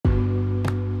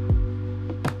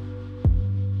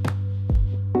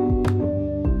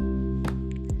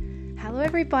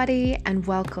everybody, and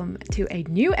welcome to a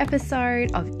new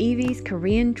episode of Evie's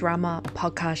Korean Drama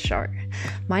Podcast Show.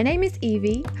 My name is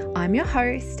Evie, I'm your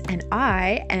host, and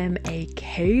I am a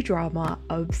K-drama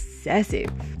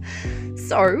obsessive.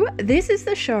 So, this is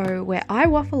the show where I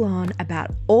waffle on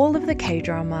about all of the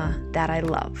K-drama that I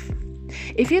love.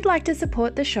 If you'd like to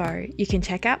support the show, you can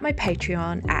check out my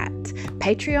Patreon at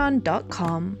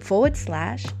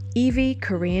patreon.com/Evie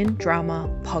Korean Drama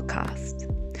Podcast.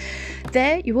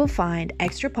 There you will find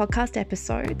extra podcast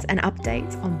episodes and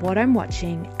updates on what I'm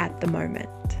watching at the moment.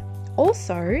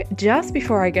 Also, just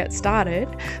before I get started,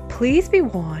 please be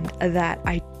warned that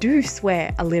I do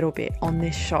swear a little bit on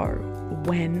this show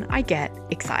when I get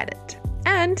excited.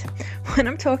 And when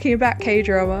I'm talking about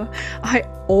K-drama, I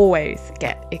always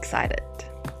get excited.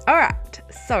 Alright,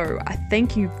 so I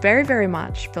thank you very, very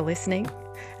much for listening,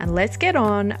 and let's get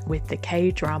on with the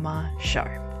K-drama show.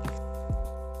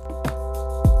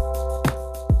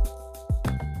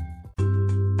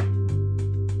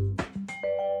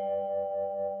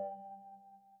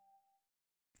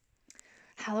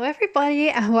 Hello everybody,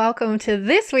 and welcome to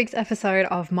this week's episode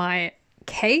of my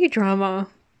K-drama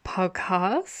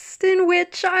podcast, in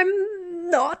which I'm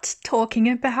not talking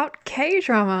about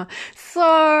K-drama.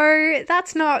 So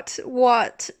that's not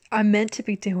what I'm meant to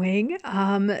be doing.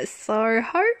 So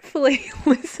hopefully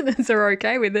listeners are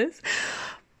okay with this.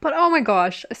 But oh my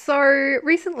gosh, so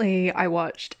recently I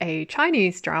watched a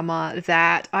Chinese drama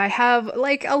that I have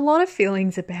like a lot of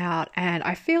feelings about, and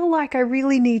I feel like I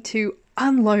really need to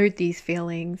unload these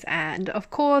feelings. And of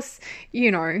course,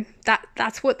 you know,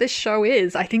 that's what this show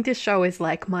is. I think this show is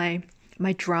like my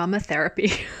drama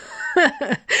therapy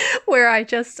where I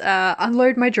just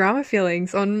unload my drama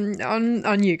feelings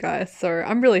on you guys. So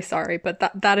I'm really sorry, but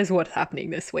that is what's happening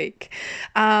this week.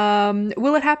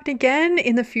 Will it happen again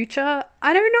in the future?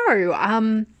 I don't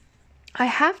know. I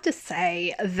have to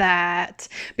say that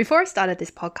before I started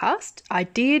this podcast, I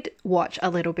did watch a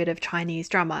little bit of Chinese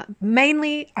drama.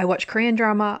 Mainly, I watch Korean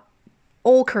drama,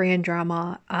 all Korean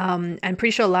drama. And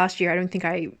pretty sure last year, I don't think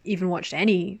I even watched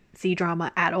any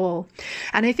C-drama at all.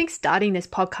 And I think starting this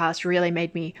podcast really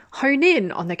made me hone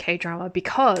in on the K-drama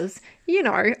because, you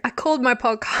know, I called my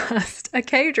podcast a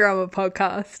K-drama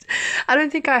podcast. I don't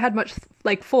think I had much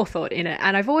like forethought in it.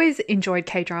 And I've always enjoyed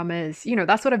K-dramas. You know,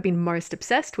 that's what I've been most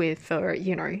obsessed with for,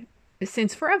 you know,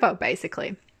 since forever,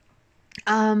 basically.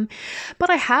 But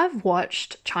I have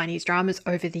watched Chinese dramas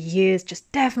over the years,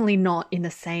 just definitely not in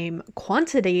the same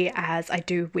quantity as I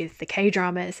do with the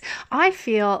K-dramas. I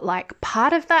feel like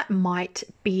part of that might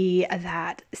be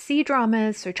that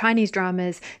C-dramas, so Chinese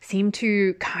dramas, seem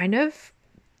to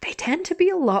they tend to be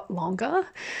a lot longer.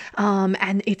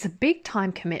 And it's a big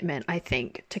time commitment, I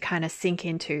think, to kind of sink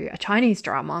into a Chinese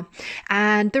drama.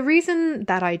 And the reason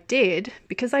that I did,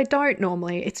 because I don't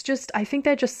normally, it's just, I think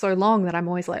they're just so long that I'm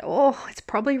always like, oh, it's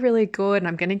probably really good and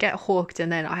I'm going to get hooked.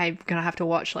 And then I'm going to have to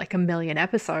watch like a million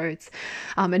episodes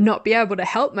and not be able to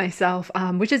help myself,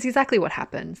 which is exactly what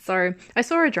happened. So I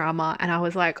saw a drama and I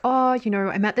was like, oh, you know,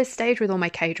 I'm at this stage with all my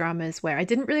K-dramas where I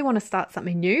didn't really want to start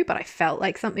something new, but I felt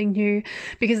like something new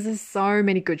because there's so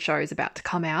many good shows about to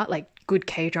come out, like good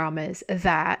K-dramas,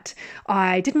 that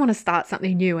I didn't want to start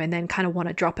something new and then kind of want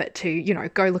to drop it to, you know,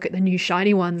 go look at the new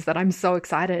shiny ones that I'm so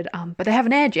excited, but they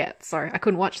haven't aired yet, so I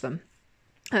couldn't watch them.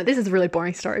 This is a really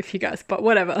boring story for you guys, but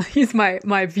whatever. Here's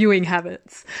my viewing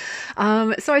habits.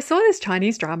 So I saw this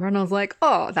Chinese drama and I was like,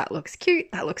 oh, that looks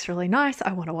cute. That looks really nice.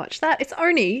 I want to watch that. It's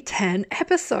only 10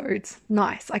 episodes.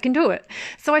 Nice. I can do it.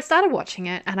 So I started watching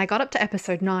it and I got up to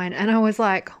episode 9 and I was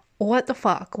like, what the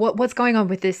fuck? What's going on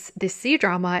with this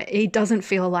C-drama? It doesn't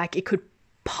feel like it could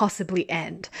possibly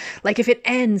end. Like if it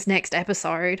ends next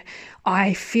episode,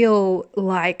 I feel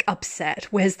like upset.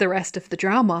 Where's the rest of the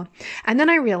drama? And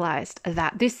then I realized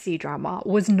that this C-drama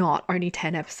was not only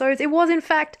 10 episodes. It was in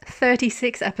fact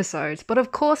 36 episodes. But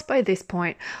of course, by this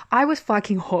point, I was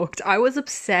fucking hooked. I was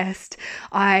obsessed.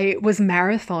 I was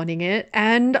marathoning it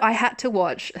and I had to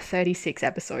watch 36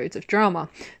 episodes of drama.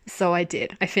 So I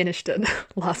did. I finished it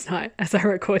last night as I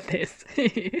record this.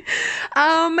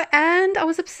 And I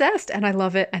was obsessed and I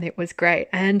love it and it was great.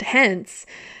 And hence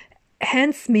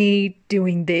me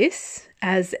doing this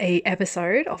as a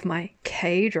episode of my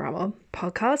K-drama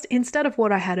podcast instead of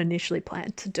what I had initially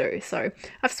planned to do. So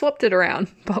I've swapped it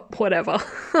around, but whatever.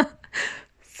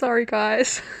 Sorry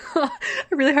guys. I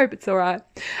really hope it's all right.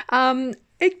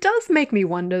 It does make me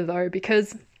wonder though,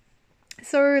 because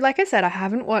so like I said, I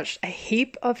haven't watched a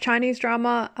heap of Chinese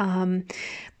drama,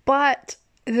 but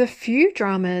the few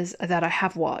dramas that I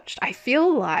have watched, I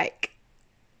feel like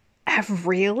have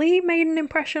really made an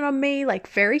impression on me, like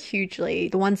very hugely.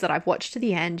 The ones that I've watched to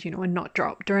the end, and not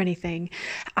dropped or anything,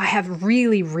 I have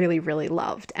really, really, really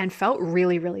loved and felt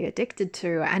really, really addicted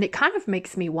to. And it kind of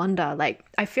makes me wonder, like,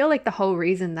 I feel like the whole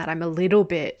reason that I'm a little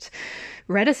bit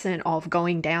reticent of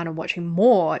going down and watching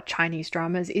more Chinese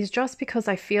dramas is just because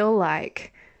I feel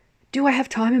like, do I have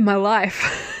time in my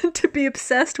life to be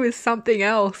obsessed with something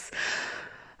else?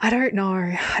 I don't know.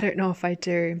 I don't know if I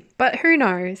do. But who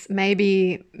knows?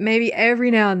 Maybe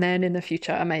every now and then in the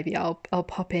future, maybe I'll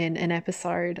pop in an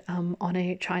episode on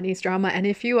a Chinese drama. And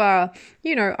if you are,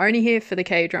 only here for the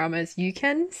K-dramas, you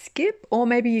can skip, or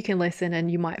maybe you can listen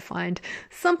and you might find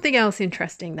something else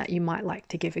interesting that you might like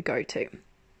to give a go to.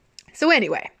 So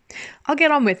anyway, I'll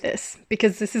get on with this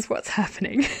because this is what's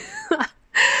happening.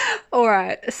 All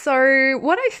right. So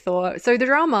what I thought, so the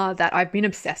drama that I've been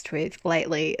obsessed with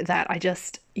lately, that I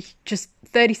just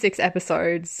 36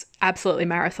 episodes, absolutely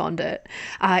marathoned it,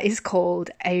 is called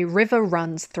A River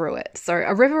Runs Through It. So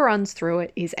A River Runs Through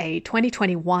It is a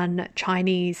 2021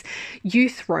 Chinese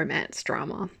youth romance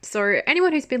drama. So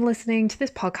anyone who's been listening to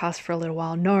this podcast for a little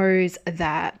while knows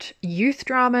that youth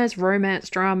dramas, romance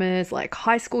dramas, like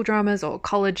high school dramas or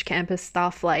college campus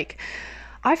stuff, like,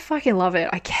 I fucking love it.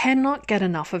 I cannot get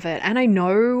enough of it. And I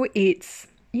know it's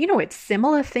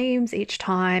similar themes each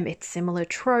time. It's similar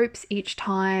tropes each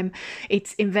time.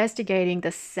 It's investigating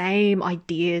the same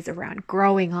ideas around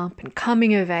growing up and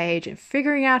coming of age and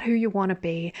figuring out who you want to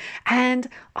be. And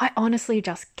I honestly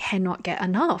just cannot get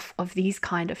enough of these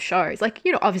kind of shows. Like,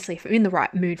 obviously if I'm in the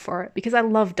right mood for it, because I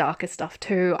love darker stuff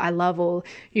too. I love all,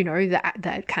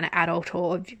 that kind of adult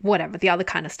or whatever, the other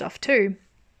kind of stuff too.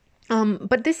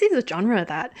 But this is a genre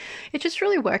that it just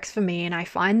really works for me, and I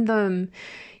find them,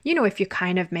 if you're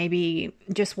kind of maybe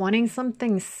just wanting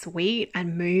something sweet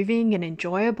and moving and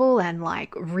enjoyable and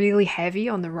like really heavy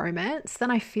on the romance,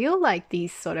 then I feel like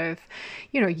these sort of,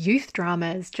 youth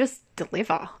dramas just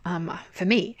deliver, for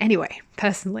me anyway,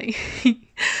 personally.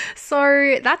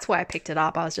 So that's why I picked it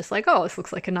up. I was just like, oh, this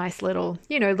looks like a nice little,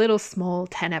 little small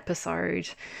 10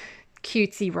 episode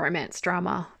cutesy romance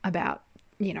drama about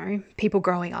people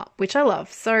growing up, which I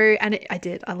love. So, and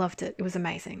I loved it. It was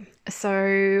amazing.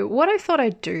 So what I thought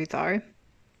I'd do though,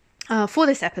 for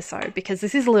this episode, because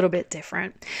this is a little bit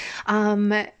different,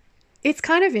 it's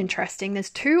kind of interesting. There's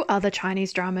two other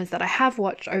Chinese dramas that I have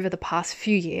watched over the past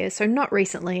few years, so not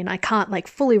recently, and I can't like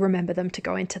fully remember them to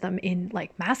go into them in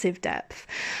like massive depth.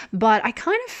 But I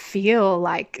kind of feel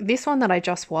like this one that I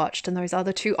just watched and those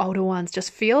other two older ones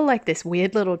just feel like this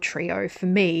weird little trio for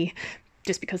me,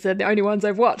 just because they're the only ones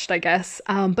I've watched, I guess.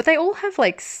 But they all have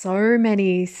like so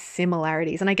many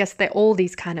similarities. And I guess they're all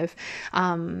these kind of,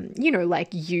 like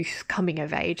youth coming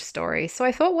of age stories. So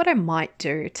I thought what I might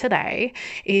do today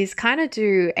is kind of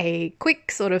do a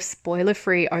quick sort of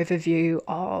spoiler-free overview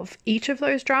of each of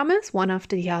those dramas, one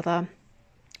after the other.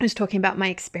 I was talking about my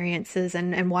experiences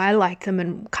and why I like them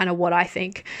and kind of what I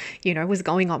think, was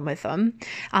going on with them.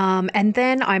 And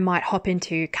then I might hop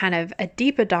into kind of a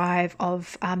deeper dive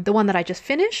of the one that I just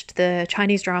finished, the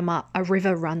Chinese drama A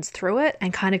River Runs Through It,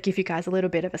 and kind of give you guys a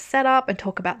little bit of a setup and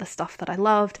talk about the stuff that I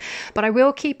loved. But I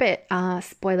will keep it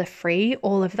spoiler free,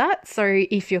 all of that. So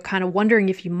if you're kind of wondering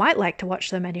if you might like to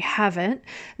watch them and you haven't,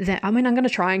 then I'm going to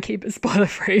try and keep it spoiler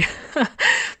free.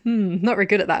 Not very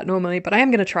good at that normally, but I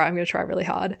am going to try. I'm going to try really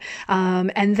hard.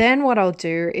 And then what I'll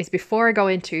do is, before I go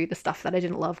into the stuff that I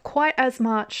didn't love quite as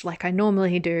much, like I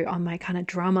normally do on my kind of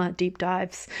drama deep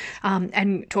dives,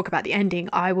 and talk about the ending,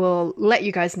 I will let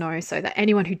you guys know so that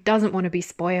anyone who doesn't want to be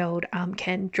spoiled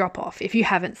can drop off if you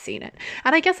haven't seen it.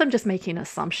 And I guess I'm just making an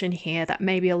assumption here that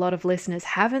maybe a lot of listeners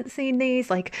haven't seen these,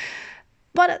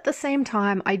 but at the same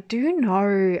time, I do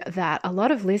know that a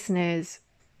lot of listeners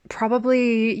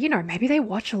probably, maybe they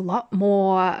watch a lot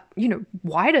more,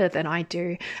 wider than I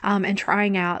do, and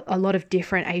trying out a lot of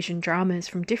different Asian dramas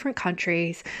from different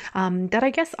countries, that I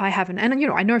guess I haven't. And,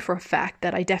 I know for a fact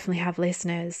that I definitely have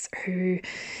listeners who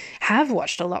have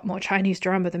watched a lot more Chinese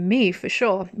drama than me, for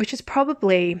sure, which is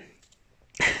probably...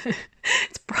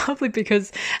 It's probably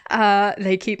because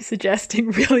they keep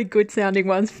suggesting really good sounding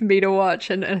ones for me to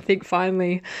watch, and I think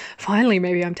finally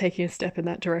maybe I'm taking a step in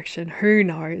that direction. Who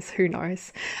knows?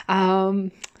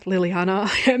 Liliana,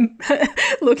 I am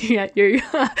looking at you.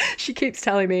 She keeps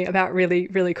telling me about really,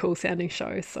 really cool sounding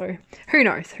shows, so who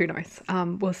knows?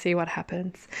 We'll see what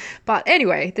happens. But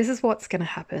anyway, this is what's going to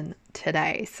happen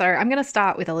today. So I'm going to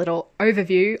start with a little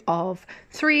overview of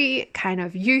 3 kind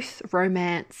of youth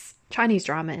romance Chinese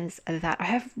dramas that I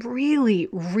have really,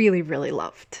 really, really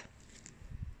loved.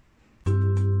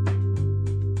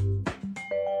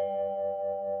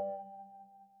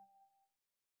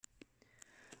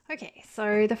 Okay,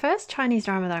 so the first Chinese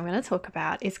drama that I'm going to talk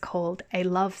about is called A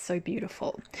Love So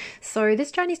Beautiful. So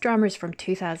this Chinese drama is from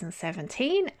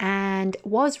 2017 and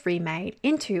was remade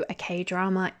into a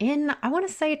K-drama in, I want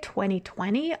to say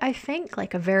 2020, I think,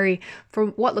 like a very,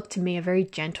 from what looked to me, a very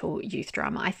gentle youth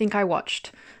drama. I think I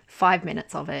watched 5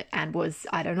 minutes of it and was,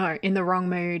 I don't know, in the wrong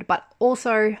mood, but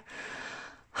also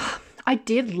I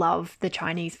did love the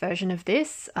Chinese version of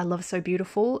this, I Love So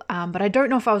Beautiful, but I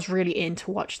don't know if I was really in to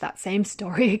watch that same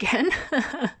story again.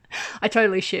 I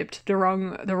totally shipped the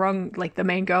wrong, like the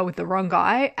main girl with the wrong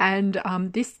guy, and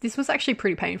this was actually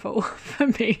pretty painful for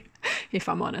me, if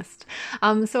I'm honest.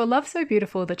 So A Love So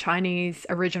Beautiful, the Chinese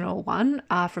original one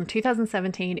from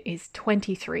 2017, is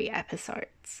 23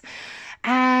 episodes.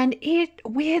 And it,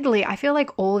 weirdly, I feel like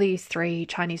all these three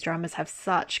Chinese dramas have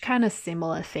such kind of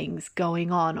similar things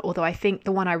going on, although I think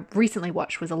the one I recently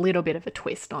watched was a little bit of a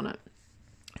twist on it.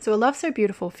 So A Love So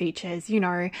Beautiful features,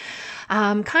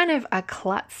 kind of a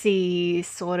klutzy,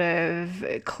 sort of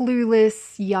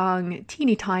clueless, young,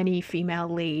 teeny tiny female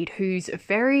lead who's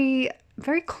very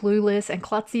clueless and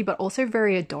klutzy, but also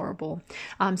very adorable.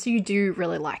 So you do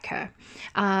really like her.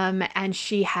 And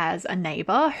she has a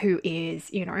neighbor who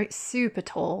is, super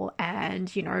tall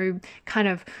and, kind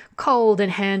of cold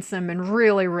and handsome and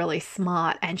really, really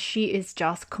smart. And she is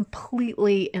just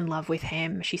completely in love with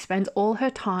him. She spends all her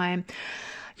time.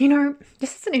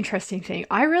 This is an interesting thing.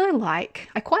 I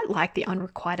quite like the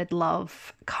unrequited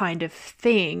love kind of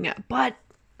thing, but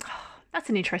that's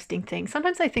an interesting thing.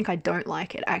 Sometimes I think I don't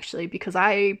like it actually, because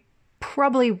I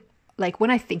probably, like,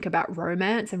 when I think about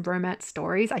romance and romance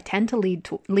stories, I tend to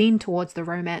lean towards the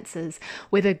romances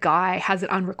where the guy has an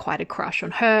unrequited crush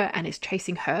on her and is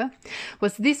chasing her.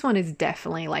 Whereas this one is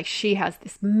definitely like she has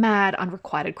this mad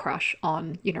unrequited crush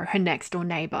on, her next door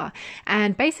neighbor.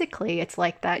 And basically it's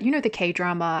like that, the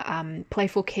K-drama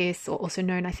Playful Kiss, or also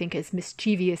known I think as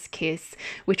Mischievous Kiss,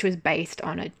 which was based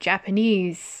on a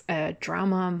Japanese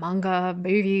drama, manga,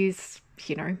 movies,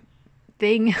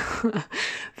 thing.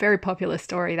 Very popular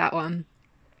story, that one.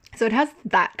 So it has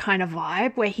that kind of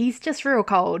vibe where he's just real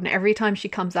cold, and every time she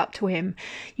comes up to him,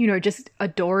 just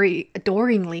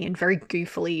adoringly and very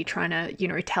goofily trying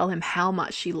to, tell him how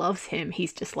much she loves him,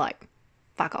 he's just like,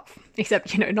 fuck off.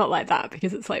 Except, not like that,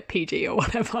 because it's like PG or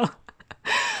whatever.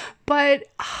 But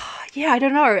yeah, I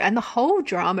don't know. And the whole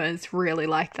drama is really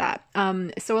like that.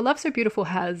 So A Love So Beautiful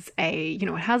has it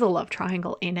has a love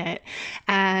triangle in it.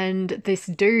 And this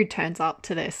dude turns up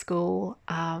to their school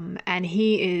and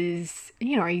he is,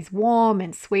 he's warm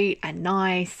and sweet and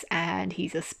nice, and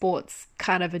he's a sports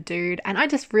kind of a dude. And I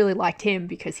just really liked him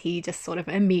because he just sort of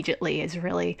immediately is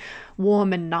really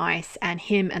warm and nice, and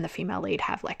him and the female lead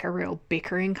have like a real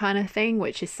bickering kind of thing,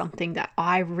 which is something that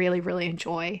I really, really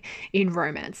enjoy in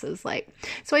romances.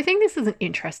 So I think this is an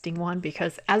interesting one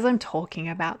because as I'm talking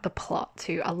about the plot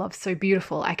to A Love So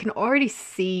Beautiful, I can already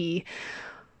see,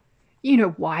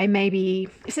 why maybe.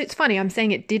 So it's funny, I'm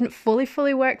saying it didn't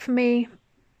fully work for me,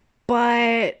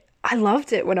 but I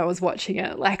loved it when I was watching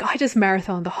it. Like, I just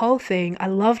marathoned the whole thing. I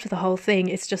loved the whole thing.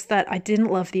 It's just that I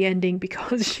didn't love the ending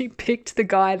because she picked the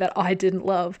guy that I didn't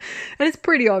love. And it's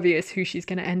pretty obvious who she's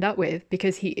going to end up with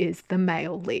because he is the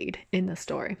male lead in the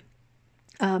story.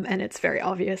 And it's very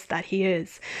obvious that he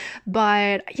is.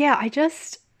 But yeah, I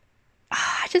just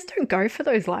don't go for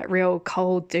those like real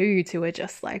cold dudes who are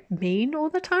just like mean all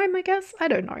the time, I guess. I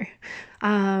don't know.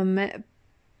 And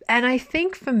I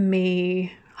think for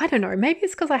me, I don't know, maybe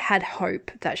it's because I had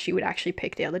hope that she would actually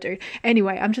pick the other dude.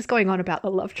 Anyway, I'm just going on about the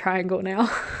love triangle now.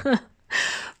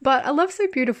 But A Love So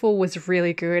Beautiful was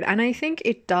really good. And I think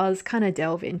it does kind of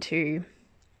delve into,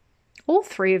 all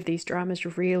three of these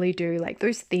dramas really do, like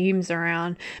those themes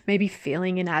around maybe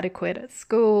feeling inadequate at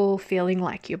school, feeling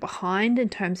like you're behind in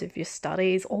terms of your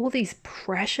studies, all these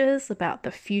pressures about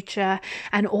the future,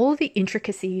 and all the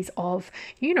intricacies of,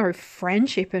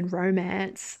 friendship and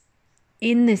romance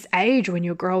in this age when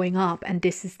you're growing up, and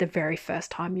this is the very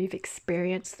first time you've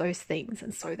experienced those things,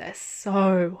 and so they're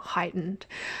so heightened.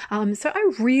 So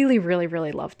I really, really,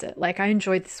 really loved it. Like, I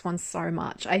enjoyed this one so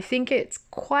much. I think it's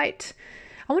quite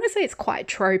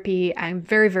tropey and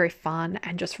very, very fun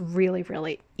and just really,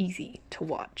 really easy to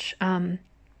watch.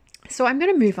 So I'm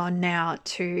going to move on now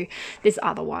to this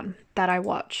other one that I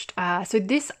watched. So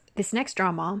this next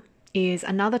drama is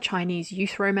another Chinese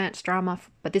youth romance drama,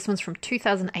 but this one's from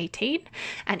 2018,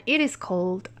 and it is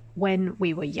called When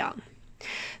We Were Young.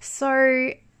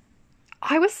 So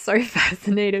I was so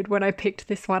fascinated when I picked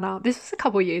this one up. This was a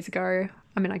couple years ago.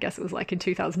 I mean, I guess it was like in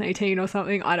 2018 or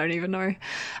something. I don't even know.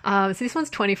 So this one's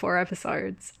 24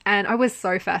 episodes. And I was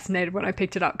so fascinated when I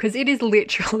picked it up because it is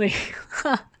literally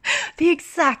The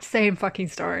exact same fucking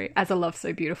story as A Love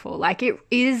So Beautiful. Like, it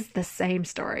is the same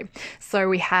story. So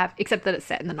we have, except that it's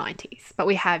set in the 90s, but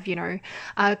we have,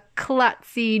 a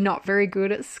klutzy, not very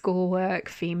good at schoolwork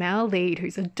female lead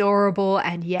who's adorable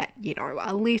and yet,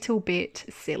 a little bit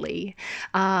silly.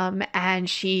 And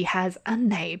she has a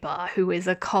neighbor who is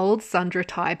a cold Sandra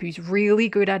type who's really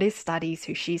good at his studies,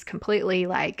 who she's completely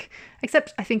like,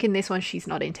 except I think in this one she's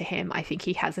not into him. I think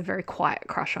he has a very quiet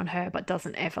crush on her but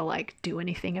doesn't ever like do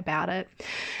anything about it.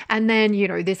 And then,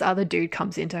 this other dude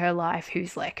comes into her life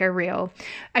who's like a real...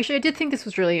 Actually, I did think this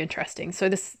was really interesting. So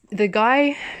the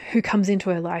guy who comes into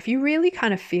her life, you really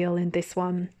kind of feel in this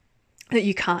one that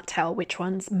you can't tell which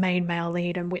one's main male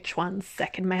lead and which one's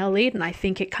second male lead. And I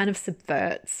think it kind of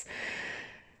subverts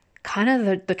kind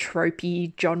of the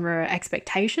tropey genre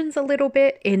expectations a little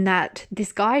bit, in that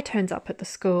this guy turns up at the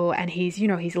school and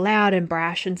he's loud and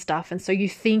brash and stuff. And so you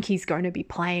think he's going to be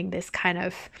playing this kind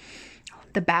of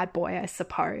the bad boy, I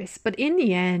suppose. But in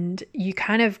the end, you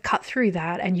kind of cut through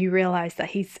that and you realize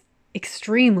that he's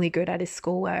extremely good at his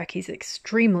schoolwork. He's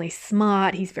extremely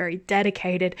smart. He's very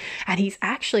dedicated. And he's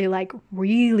actually like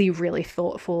really, really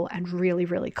thoughtful and really,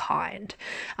 really kind.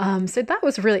 So that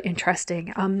was really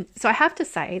interesting. So I have to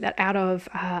say that out of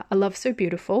A Love So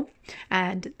Beautiful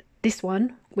and this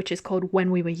one, which is called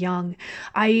When We Were Young,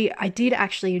 I did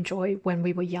actually enjoy When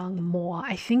We Were Young more.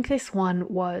 I think this one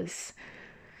was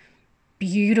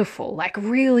beautiful, like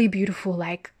really beautiful,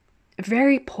 like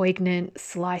very poignant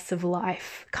slice of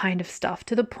life kind of stuff,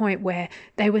 to the point where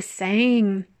they were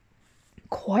saying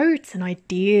quotes and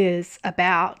ideas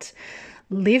about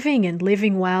living and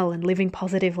living well and living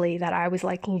positively that I was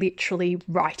like literally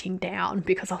writing down,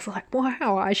 because I was like,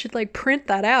 wow, I should like print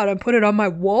that out and put it on my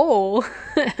wall.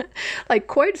 Like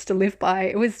quotes to live by.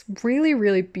 It was really,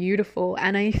 really beautiful.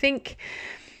 And I think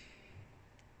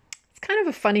kind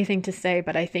of a funny thing to say,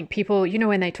 but I think people,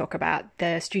 when they talk about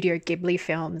the Studio Ghibli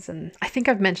films, and I think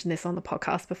I've mentioned this on the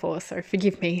podcast before, so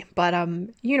forgive me, but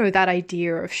that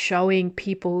idea of showing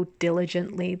people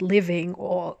diligently living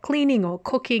or cleaning or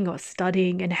cooking or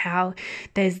studying, and how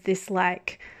there's this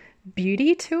like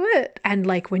beauty to it. And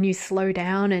like when you slow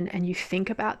down and you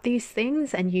think about these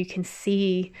things, and you can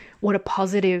see what a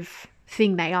positive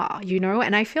thing they are,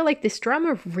 and I feel like this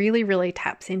drama really, really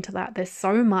taps into that. There's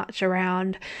so much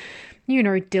around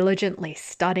diligently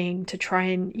studying to try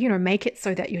and, make it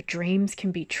so that your dreams can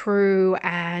be true,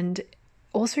 and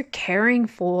also caring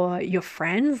for your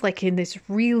friends, like in this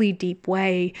really deep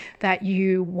way that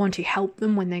you want to help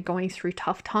them when they're going through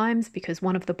tough times. Because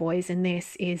one of the boys in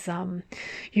this is,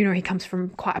 he comes from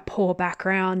quite a poor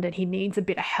background and he needs a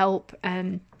bit of help.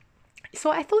 And so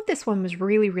I thought this one was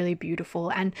really, really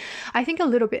beautiful, and I think a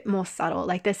little bit more subtle.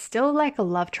 Like there's still like a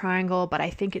love triangle, but I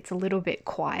think it's a little bit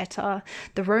quieter.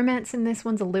 The romance in this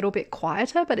one's a little bit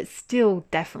quieter, but it's still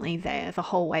definitely there the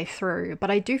whole way through.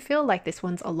 But I do feel like this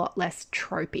one's a lot less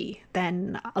tropey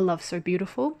than A Love So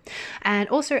Beautiful. And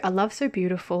also A Love So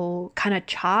Beautiful kind of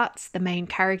charts the main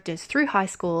characters through high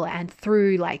school and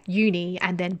through like uni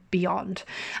and then beyond.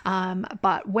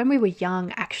 But When We Were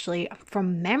Young, actually,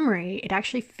 from memory, it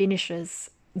actually finishes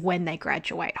when they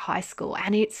graduate high school,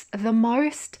 and it's the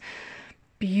most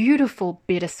beautiful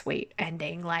bittersweet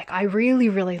ending. Like I really,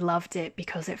 really loved it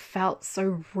because it felt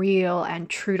so real and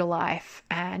true to life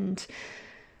and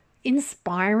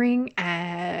inspiring,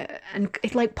 and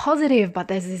it's like positive, but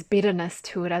there's this bitterness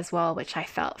to it as well, which I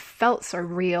felt so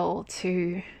real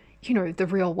to the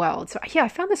real world. So yeah, I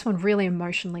found this one really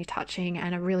emotionally touching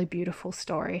and a really beautiful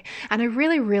story. And I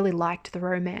really, really liked the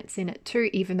romance in it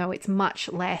too, even though it's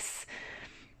much less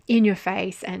in your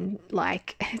face and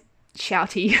like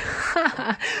shouty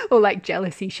or like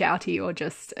jealousy shouty, or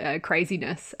just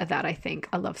craziness that I think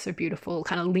A Love So Beautiful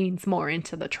kind of leans more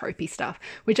into the tropey stuff,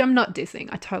 which I'm not dissing.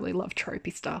 I totally love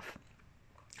tropey stuff.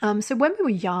 So When We Were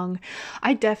Young,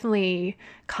 I definitely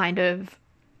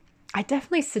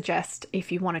suggest,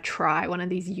 if you want to try one of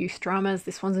these youth dramas,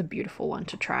 this one's a beautiful one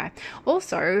to try.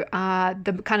 Also,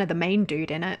 the main dude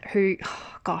in it, who,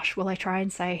 gosh, will I try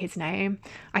and say his name?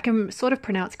 I can sort of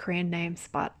pronounce Korean names,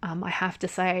 but I have to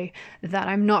say that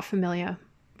I'm not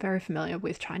very familiar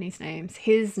with Chinese names.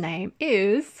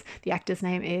 The actor's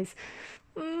name is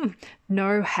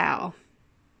No Hao.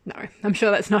 No, I'm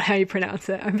sure that's not how you pronounce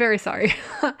it. I'm very sorry.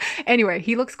 Anyway,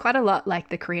 he looks quite a lot like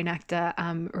the Korean actor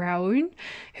Raoun,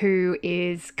 who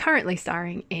is currently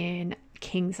starring in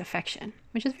King's Affection,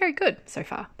 which is very good so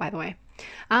far, by the way.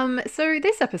 So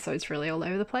this episode's really all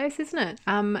over the place, isn't it?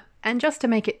 And just to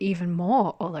make it even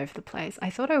more all over the place, I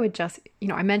thought I would just,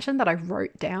 I mentioned that I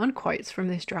wrote down quotes from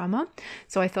this drama.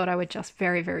 So I thought I would just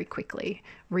very, very quickly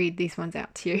read these ones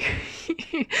out to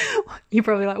you. You're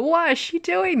probably like, why is she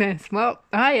doing this? Well,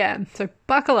 I am. So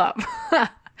buckle up.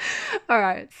 All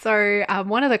right. So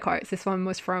one of the quotes, this one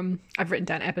was from, I've written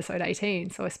down episode 18.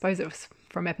 So I suppose it was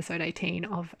from episode 18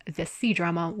 of the C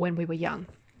drama When We Were Young.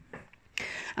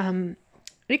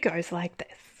 It goes like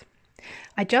this.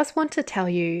 I just want to tell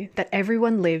you that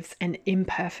everyone lives an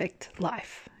imperfect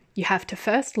life. You have to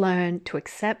first learn to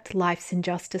accept life's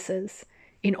injustices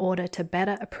in order to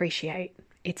better appreciate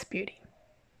its beauty.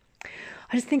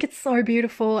 I just think it's so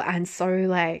beautiful and so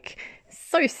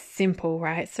simple,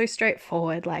 right? So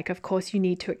straightforward. Like, of course, you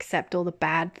need to accept all the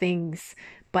bad things,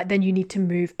 but then you need to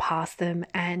move past them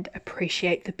and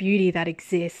appreciate the beauty that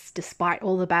exists despite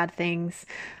all the bad things.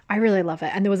 I really love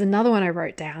it. And there was another one I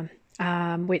wrote down,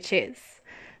 which is,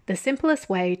 the simplest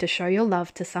way to show your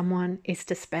love to someone is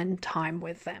to spend time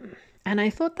with them. And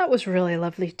I thought that was really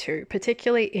lovely too,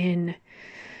 particularly in,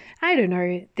 I don't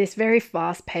know, this very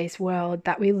fast-paced world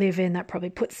that we live in that probably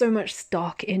puts so much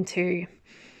stock into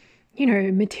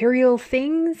material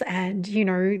things and,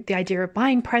 the idea of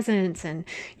buying presents and,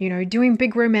 doing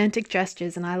big romantic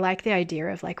gestures. And I like the idea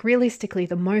of realistically,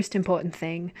 the most important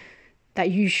thing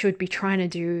that you should be trying to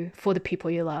do for the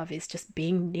people you love is just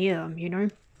being near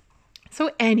them,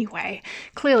 So anyway,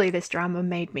 clearly this drama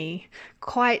made me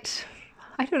quite,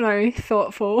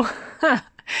 thoughtful.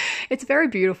 It's very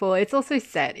beautiful. It's also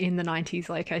set in the 90s,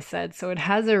 like I said, so it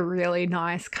has a really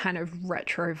nice kind of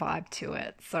retro vibe to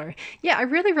it. So yeah, I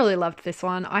really, really loved this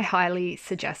one. I highly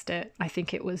suggest it. I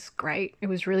think it was great. It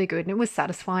was really good and it was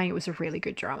satisfying. It was a really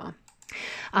good drama.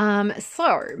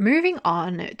 So moving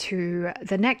on to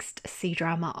the next C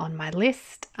drama on my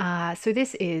list. So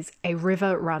this is A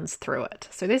River Runs Through It.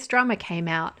 So this drama came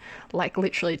out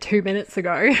literally 2 minutes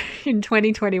ago in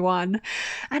 2021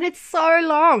 and it's so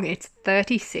long. It's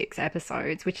 36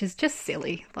 episodes, which is just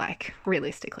silly.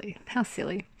 Realistically, how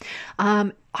silly.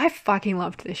 I fucking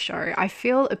loved this show. I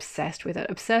feel obsessed with it,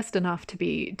 obsessed enough to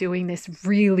be doing this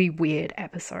really weird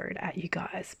episode at you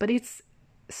guys, but it's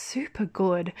super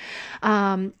good.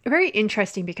 Very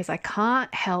interesting because I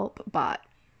can't help but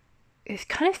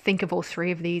kind of think of all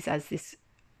three of these as this,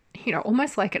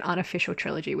 almost like an unofficial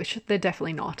trilogy, which they're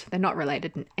definitely not. They're not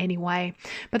related in any way,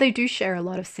 but they do share a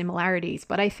lot of similarities.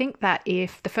 But I think that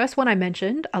if the first one I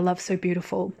mentioned, A Love So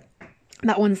Beautiful,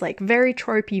 that one's very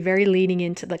tropey, very leaning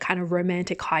into the kind of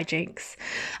romantic hijinks,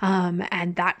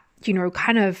 and that,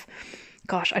 kind of,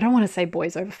 gosh, I don't want to say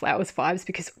Boys Over Flowers vibes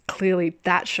because clearly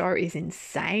that show is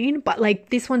insane, but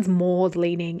this one's more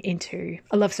leaning into,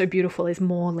 A Love So Beautiful is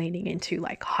more leaning into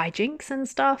hijinks and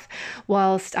stuff,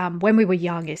 whilst When We Were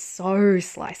Young is so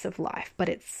slice of life, but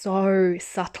it's so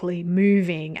subtly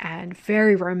moving and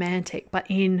very romantic, but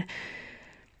in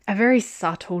a very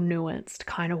subtle, nuanced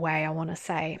kind of way, I want to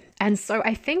say. And so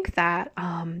I think that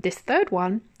this third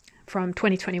one from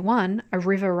 2021, A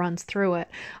River Runs Through It,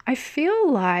 I feel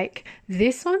like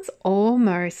this one's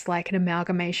almost like an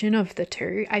amalgamation of the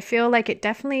two. I feel like it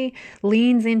definitely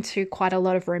leans into quite a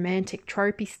lot of romantic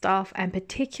tropey stuff, and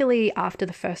particularly after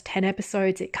the first 10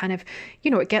 episodes, it kind of,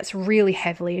 it gets really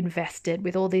heavily invested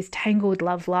with all these tangled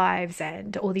love lives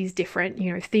and all these different,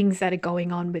 things that are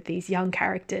going on with these young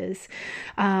characters.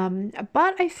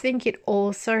 But I think it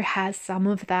also has some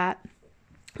of that.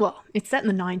 Well, it's set in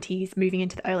the 90s, moving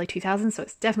into the early 2000s, so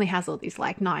it definitely has all these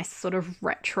nice sort of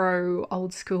retro,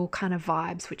 old school kind of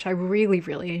vibes, which I really,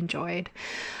 really enjoyed.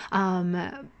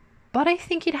 But I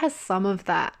think it has some of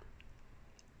that,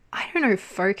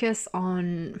 focus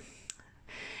on,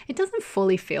 it doesn't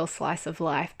fully feel slice of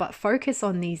life, but focus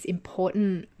on these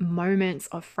important moments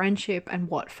of friendship and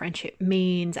what friendship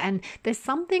means. And there's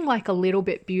something a little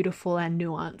bit beautiful and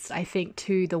nuanced, I think,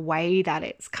 to the way that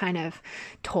it's kind of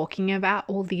talking about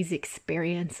all these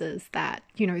experiences that,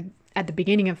 at the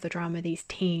beginning of the drama, these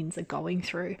teens are going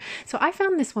through. So I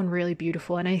found this one really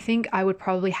beautiful, and I think I would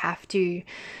probably have to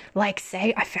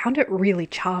say I found it really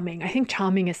charming. I think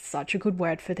charming is such a good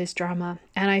word for this drama,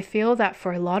 and I feel that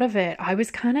for a lot of it I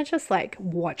was kind of just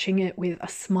watching it with a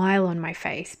smile on my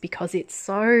face because it's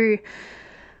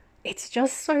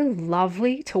just so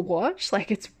lovely to watch.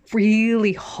 It's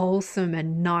really wholesome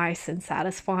and nice and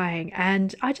satisfying.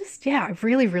 And I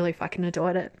really, really fucking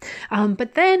adored it.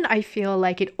 But then I feel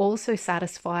it also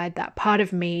satisfied that part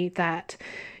of me that,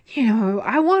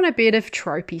 I want a bit of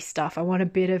tropey stuff. I want a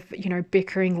bit of,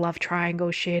 bickering love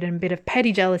triangle shit and a bit of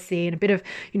petty jealousy and a bit of,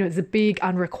 it's a big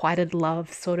unrequited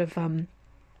love sort of,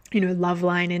 love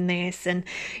line in this. And,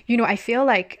 I feel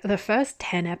like the first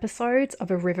 10 episodes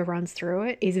of A River Runs Through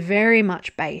It is very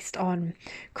much based on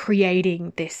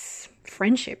creating this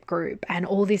friendship group and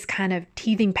all this kind of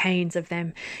teething pains of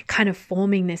them kind of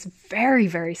forming this very,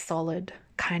 very solid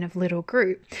kind of little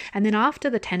group. And then after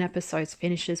the 10 episodes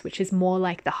finishes, which is more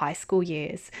like the high school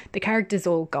years, the characters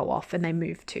all go off and they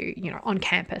move to, on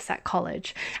campus at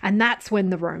college. And that's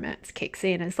when the romance kicks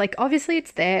in. It's like, obviously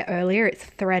it's there earlier, it's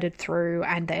threaded through,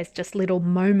 and there's just little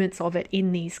moments of it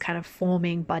in these kind of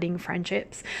forming, budding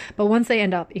friendships. But once they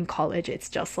end up in college, it's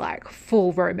just like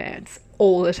full romance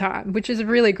all the time, which is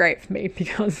really great for me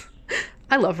because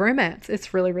I love romance.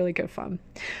 It's really, really good fun.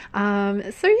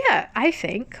 So yeah, I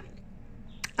think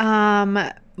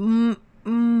I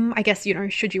guess,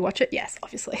 should you watch it? Yes,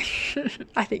 obviously.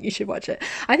 I think you should watch it.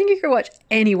 I think you could watch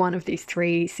any one of these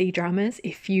 3 C-dramas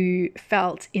if you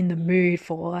felt in the mood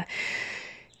for,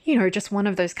 just one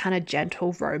of those kind of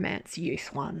gentle romance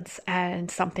youth ones, and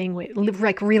something with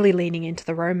like really leaning into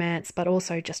the romance, but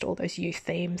also just all those youth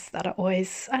themes that are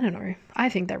always, I don't know, I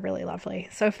think they're really lovely.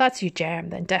 So if that's your jam,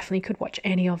 then definitely could watch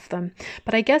any of them.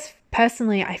 But I guess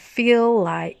personally, I feel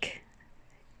like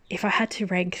if I had to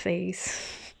rank these,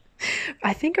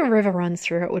 I think A River Runs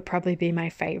Through It would probably be my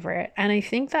favorite. And I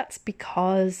think that's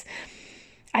because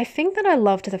I think that I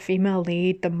loved the female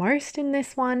lead the most in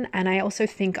this one. And I also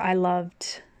think I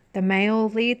loved the male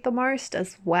lead the most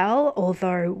as well.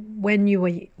 Although when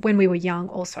we were young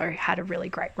also had a really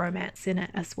great romance in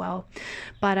it as well.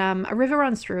 But A River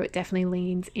Runs Through It definitely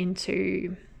leans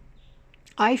into,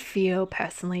 I feel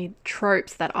personally,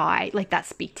 tropes that that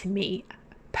speak to me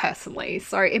personally.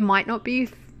 So it might not be,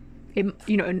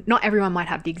 not everyone might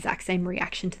have the exact same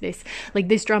reaction to this. Like,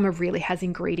 this drama really has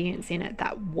ingredients in it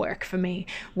that work for me,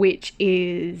 which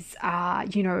is a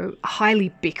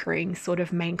highly bickering sort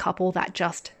of main couple that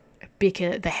just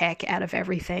bicker the heck out of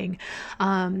everything.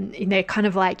 And they're kind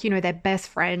of like, they're best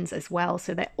friends as well,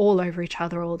 so they're all over each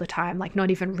other all the time, like not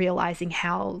even realizing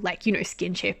how, like,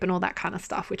 skinship and all that kind of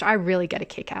stuff, which I really get a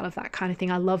kick out of that kind of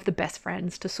thing. I love the best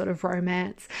friends to sort of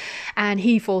romance, and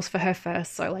he falls for her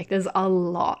first, so like there's a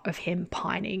lot of him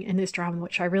pining in this drama,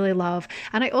 which I really love.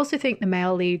 And I also think the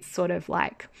male lead's sort of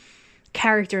like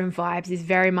character and vibes is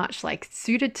very much like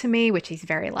suited to me, which is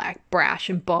very like brash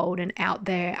and bold and out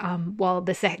there, while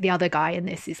the other guy in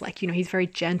this is like, he's very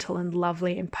gentle and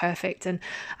lovely and perfect. And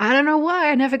I don't know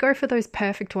why I never go for those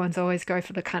perfect ones, I always go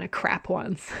for the kind of crap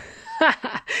ones.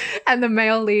 And the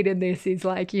male lead in this is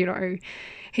like,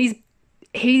 he's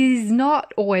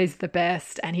not always the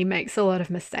best and he makes a lot of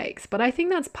mistakes, but I think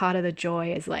that's part of the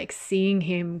joy, is like seeing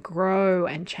him grow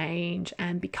and change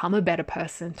and become a better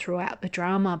person throughout the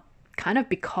drama, kind of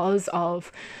because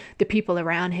of the people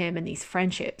around him and these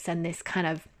friendships and this kind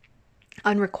of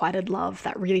unrequited love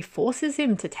that really forces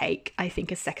him to take, I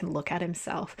think, a second look at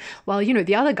himself. While,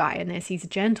 the other guy in this, he's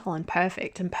gentle and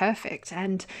perfect,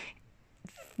 and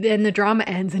then the drama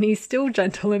ends and he's still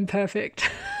gentle and perfect.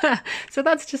 So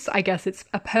that's just, I guess it's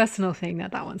a personal thing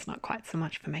that one's not quite so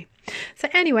much for me. So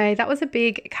anyway, that was a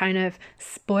big kind of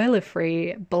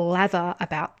spoiler-free blather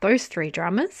about those 3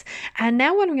 dramas. And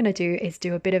now what I'm going to do is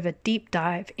do a bit of a deep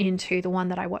dive into the one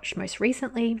that I watched most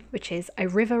recently, which is A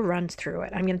River Runs Through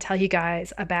It. I'm going to tell you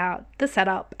guys about the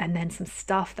setup and then some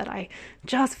stuff that I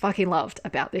just fucking loved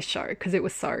about this show because it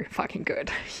was so fucking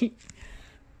good.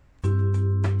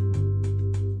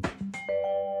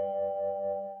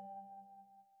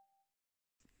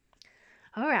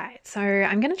 All right, so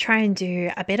I'm going to try and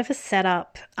do a bit of a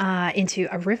setup into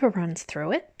A River Runs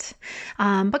Through It.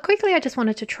 But quickly, I just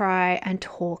wanted to try and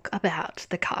talk about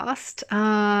the cast.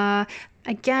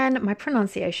 Again, my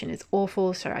pronunciation is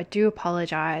awful, so I do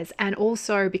apologize. And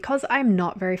also, because I'm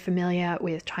not very familiar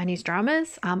with Chinese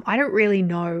dramas, I don't really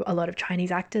know a lot of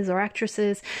Chinese actors or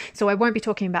actresses, so I won't be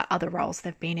talking about other roles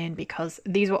they've been in because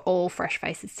these were all fresh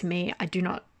faces to me. I do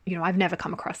not, I've never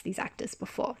come across these actors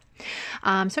before. So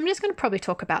I'm just going to probably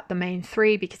talk about the main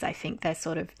 3 because I think they're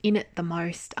sort of in it the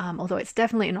most, although it's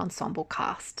definitely an ensemble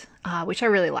cast, which I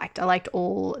really liked. I liked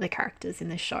all the characters in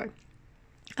this show.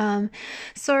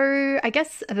 So I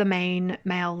guess the main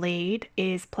male lead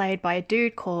is played by a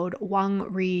dude called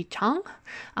Wang Ri-chang.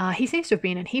 He seems to have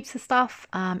been in heaps of stuff,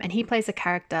 and he plays a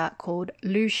character called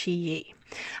Lu Shiyi.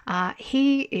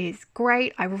 He is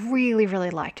great. I really,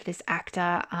 really liked this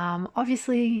actor.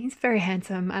 Obviously, he's very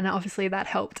handsome, and obviously that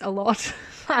helped a lot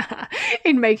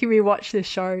in making me watch this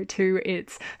show to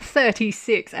its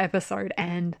 36 episode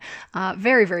end.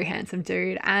 Very, very handsome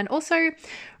dude. And also,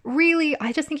 really,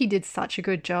 I just think he did such a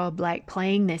good job, like,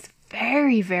 playing this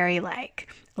very, very, like,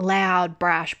 loud,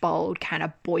 brash, bold, kind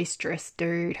of boisterous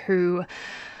dude who...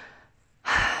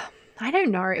 I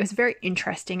don't know, it was very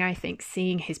interesting, I think,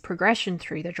 seeing his progression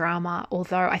through the drama.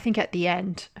 Although I think at the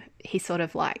end, he sort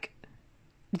of like,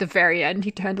 the very end,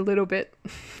 he turned a little bit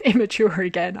immature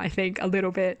again, I think, a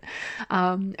little bit.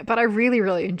 But I really,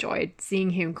 really enjoyed seeing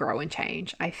him grow and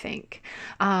change, I think.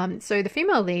 So the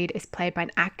female lead is played by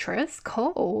an actress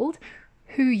called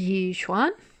Hu Yi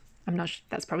Xuan. I'm not sure,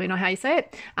 that's probably not how you say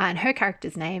it. And her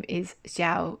character's name is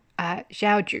Xiao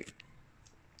Ju.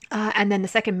 And then the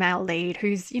second male lead,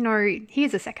 who's, he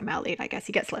is a second male lead, I guess.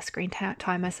 He gets less screen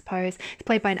time, I suppose. He's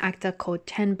played by an actor called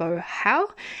Chen Bo Hao,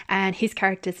 and his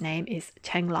character's name is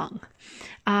Cheng Lang.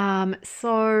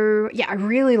 So yeah, I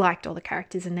really liked all the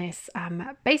characters in this.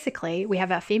 Basically, we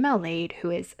have our female lead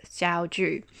who is Xiao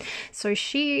Ju. So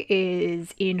she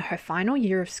is in her final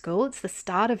year of school. It's the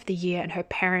start of the year, and her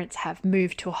parents have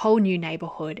moved to a whole new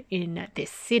neighborhood in this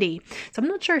city. So I'm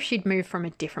not sure if she'd moved from a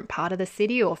different part of the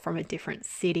city or from a different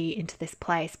city into this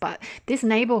place, but this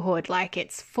neighborhood, like,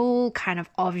 it's full kind of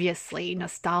obviously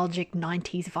nostalgic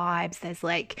 90s vibes. There's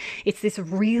like, it's this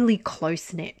really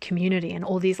close-knit community and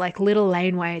all these like little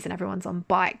laneways, and everyone's on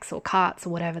bikes or carts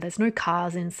or whatever. There's no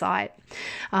cars in sight.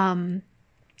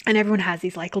 And everyone has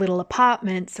these like little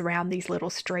apartments around these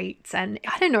little streets. And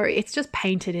I don't know, it's just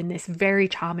painted in this very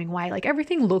charming way. Like,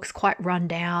 everything looks quite run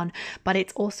down, but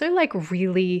it's also like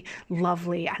really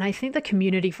lovely. And I think the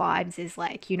community vibes is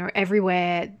like,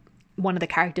 everywhere one of the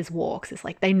characters walks, it's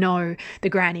like they know the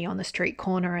granny on the street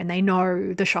corner and they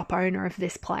know the shop owner of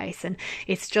this place, and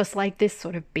it's just like this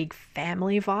sort of big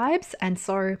family vibes. And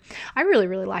so I really,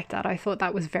 really liked that. I thought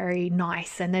that was very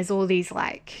nice. And there's all these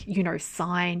like,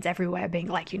 signs everywhere being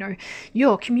like,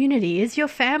 your community is your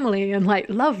family, and like,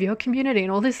 love your community,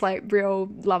 and all this like real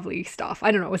lovely stuff.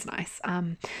 I don't know, it was nice.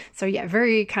 So yeah,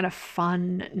 very kind of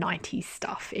fun 90s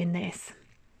stuff in this.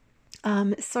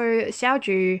 So Xiao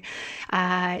Ju,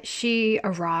 she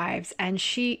arrives, and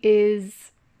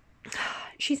she's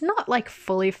not like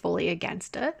fully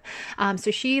against it. So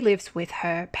she lives with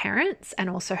her parents and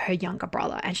also her younger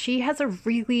brother. And she has I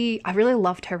really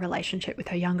loved her relationship with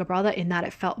her younger brother, in that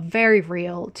it felt very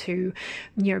real to,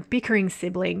 bickering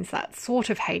siblings that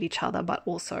sort of hate each other, but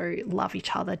also love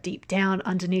each other deep down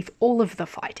underneath all of the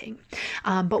fighting.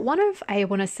 But one of, I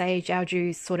want to say, Xiao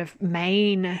Ju's sort of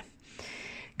main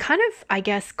kind of, I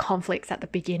guess, conflicts at the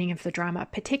beginning of the drama,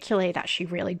 particularly that she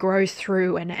really grows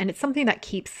through, and it's something that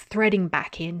keeps threading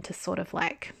back in to sort of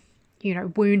like,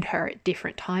 wound her at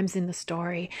different times in the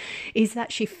story, is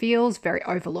that she feels very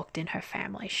overlooked in her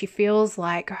family. She feels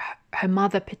like her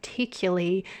mother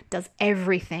particularly does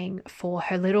everything for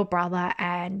her little brother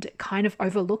and kind of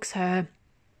overlooks her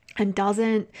and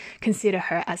doesn't consider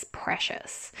her as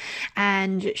precious.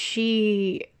 And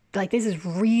she, like, this is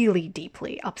really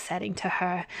deeply upsetting to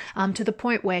her, to the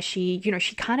point where she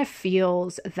kind of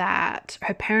feels that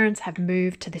her parents have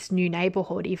moved to this new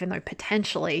neighborhood, even though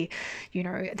potentially,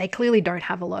 they clearly don't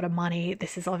have a lot of money.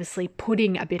 This is obviously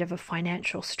putting a bit of a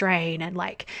financial strain. And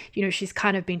like, she's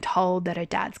kind of been told that her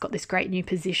dad's got this great new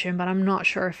position, but I'm not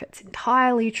sure if it's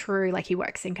entirely true. Like, he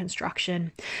works in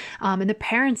construction. And the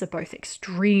parents are both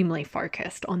extremely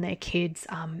focused on their kids,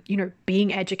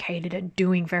 being educated and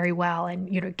doing very well, and,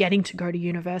 getting to go to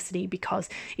university, because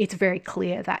it's very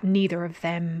clear that neither of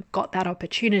them got that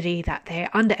opportunity, that they're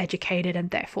undereducated,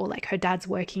 and therefore, like, her dad's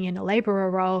working in a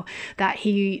laborer role, that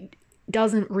he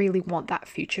doesn't really want that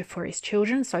future for his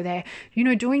children. So they're,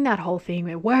 doing that whole thing.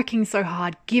 They're working so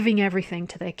hard, giving everything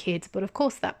to their kids. But of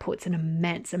course, that puts an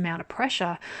immense amount of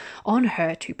pressure on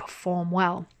her to perform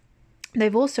well.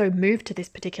 They've also moved to this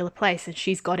particular place, and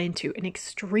she's got into an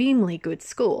extremely good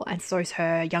school, and so's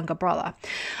her younger brother,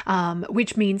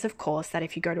 which means, of course, that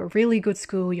if you go to a really good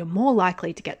school, you're more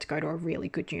likely to get to go to a really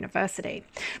good university.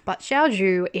 But Xiao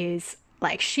Ju is,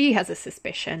 like, she has a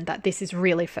suspicion that this is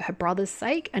really for her brother's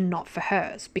sake and not for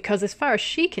hers, because as far as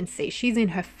she can see, she's in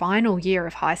her final year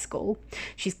of high school.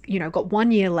 She's, got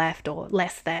 1 year left or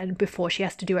less than before she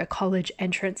has to do her college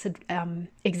entrance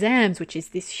exams, which is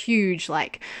this huge,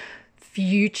 like,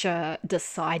 future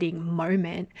deciding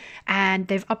moment. And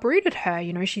they've uprooted her.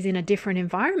 She's in a different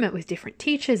environment with different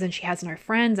teachers, and she has no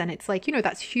friends. And it's like,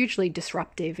 that's hugely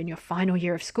disruptive in your final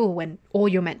year of school, when all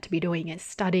you're meant to be doing is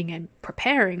studying and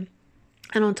preparing.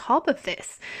 And on top of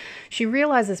this, she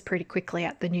realizes pretty quickly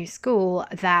at the new school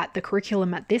that the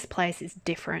curriculum at this place is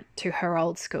different to her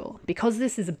old school. Because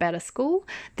this is a better school,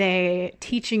 they're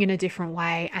teaching in a different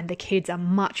way, and the kids are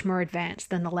much more advanced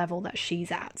than the level that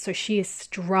she's at. So she is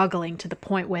struggling to the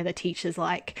point where the teacher's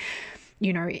like,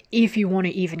 if you want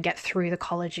to even get through the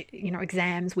college,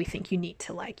 exams, we think you need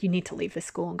to leave the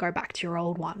school and go back to your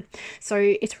old one. So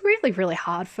it's really, really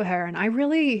hard for her. And I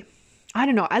really I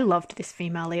don't know, I loved this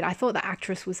female lead. I thought the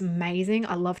actress was amazing.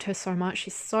 I loved her so much.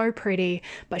 She's so pretty,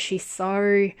 but she's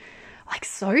so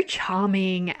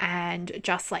charming and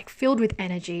just like filled with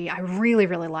energy. I really,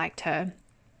 really liked her.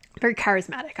 Very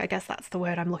charismatic, I guess that's the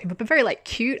word I'm looking for, but very like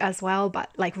cute as well, but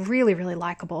like really, really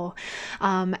likable.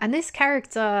 And this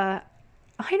character,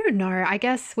 I don't know, I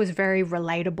guess was very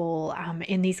relatable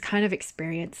in these kind of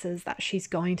experiences that she's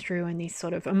going through, and these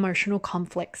sort of emotional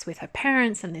conflicts with her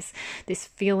parents, and this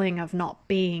feeling of not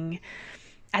being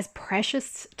as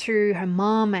precious to her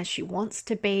mom as she wants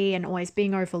to be, and always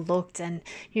being overlooked. And,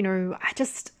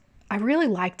 I really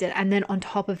liked it. And then on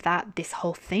top of that, this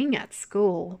whole thing at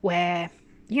school where,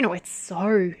 it's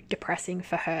so depressing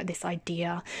for her, this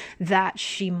idea that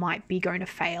she might be going to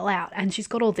fail out. And she's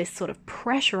got all this sort of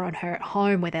pressure on her at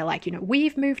home where they're like,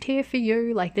 we've moved here for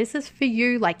you. Like, this is for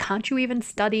you. Like, can't you even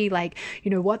study? Like,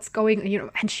 what's going,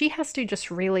 and she has to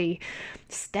just really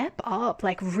step up,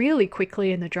 like really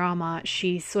quickly in the drama.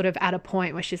 She's sort of at a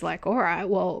point where she's like, all right,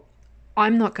 well,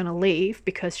 I'm not going to leave,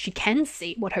 because she can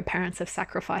see what her parents have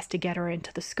sacrificed to get her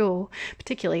into the school,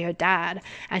 particularly her dad,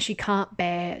 and she can't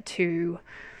bear to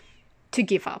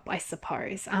give up, I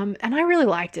suppose. And I really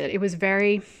liked it. It was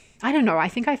very, I don't know, I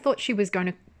think I thought she was going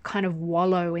to kind of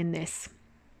wallow in this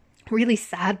really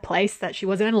sad place that she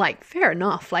was in. Like, fair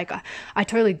enough. Like, I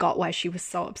totally got why she was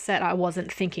so upset. I wasn't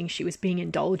thinking she was being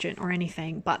indulgent or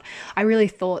anything, but I really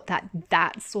thought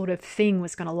that sort of thing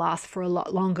was going to last for a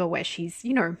lot longer, where she's, I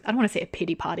don't want to say a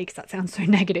pity party because that sounds so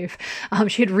negative.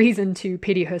 She had reason to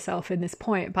pity herself in this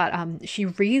point, but she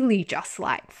really just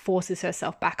like forces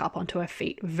herself back up onto her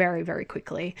feet very, very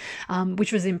quickly,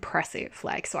 which was impressive.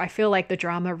 Like, so I feel like the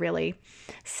drama really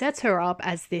sets her up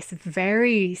as this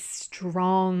very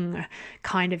strong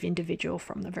kind of individual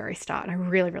from the very start. I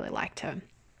really, really liked her.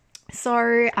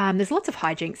 So there's lots of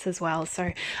hijinks as well.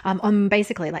 So on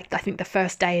basically, like, I think the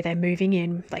first day they're moving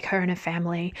in, like her and her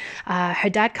family, her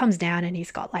dad comes down and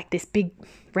he's got like this big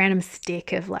random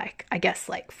stick of like, I guess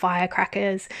like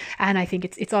firecrackers. And I think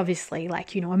it's obviously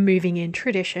like, a moving in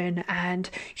tradition, and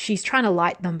she's trying to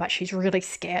light them, but she's really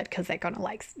scared because they're going to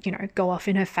like, go off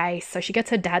in her face. So she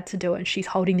gets her dad to do it, and she's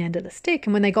holding the end of the stick.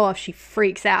 And when they go off, she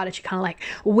freaks out and she kind of like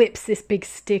whips this big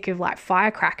stick of like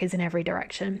firecrackers in every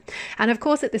direction. And of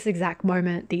course, at this exact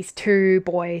moment, these two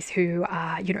boys who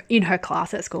are, in her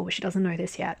class at school, but she doesn't know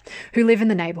this yet, who live in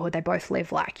the neighborhood, they both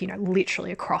live like,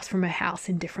 literally across from her house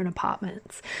in different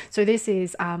apartments. So this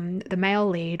is the male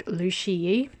lead, Lu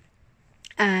Shiyi,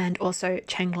 and also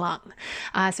Cheng Lung.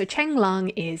 So Cheng Lung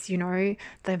is, the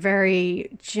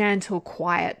very gentle,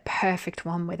 quiet, perfect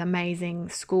one with amazing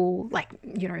school, like,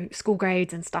 school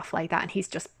grades and stuff like that. And he's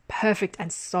just perfect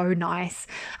and so nice.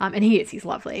 And he's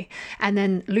lovely. And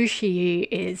then Lu Shiyi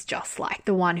is just like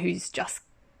the one who's just,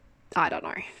 I don't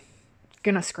know,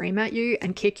 gonna scream at you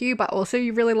and kick you, but also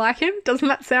you really like him. Doesn't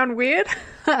that sound weird?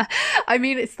 I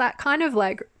mean, it's that kind of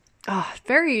like,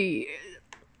 very,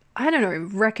 I don't know,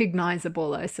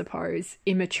 recognizable, I suppose,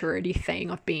 immaturity thing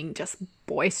of being just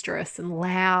boisterous and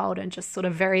loud and just sort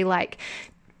of very like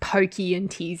pokey and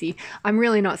teasy. I'm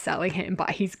really not selling him,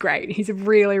 but he's great. He's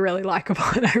really, really likable,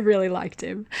 and I really liked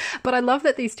him. But I love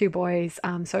that these two boys,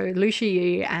 so Lu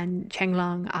Shiyi and Cheng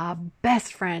Lung, are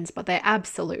best friends, but they're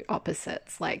absolute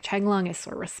opposites. Like, Cheng Lung is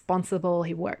so responsible,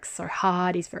 he works so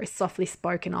hard, he's very softly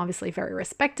spoken, obviously very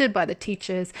respected by the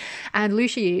teachers, and Lu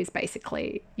Shiyi is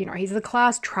basically, he's the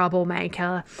class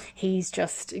troublemaker. He's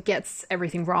just gets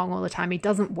everything wrong all the time. He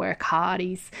doesn't work hard.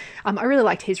 I really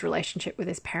liked his relationship with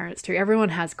his parents too. Everyone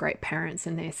has great parents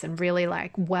in this, and really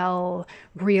like well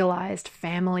realized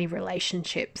family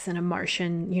relationships and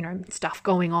emotion, stuff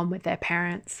going on with their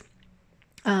parents.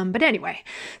 But anyway,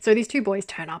 so these two boys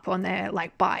turn up on their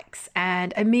like bikes,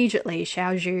 and immediately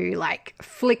Xiaozhu like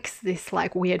flicks this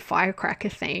like weird firecracker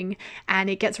thing, and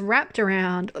it gets wrapped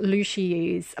around Lu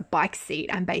Shiyi's bike seat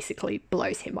and basically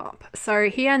blows him up. So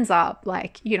he ends up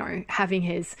like, having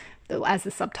his, as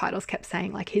the subtitles kept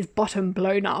saying, like his bottom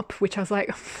blown up, which I was like,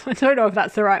 I don't know if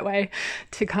that's the right way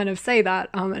to kind of say that.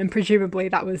 And presumably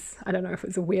that was, I don't know if it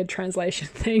was a weird translation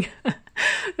thing.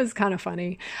 It was kind of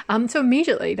funny. So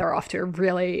immediately they're off to a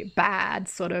really bad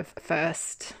sort of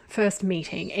first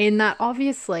meeting, in that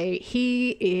obviously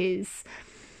he is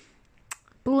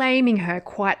blaming her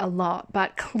quite a lot,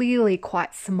 but clearly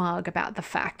quite smug about the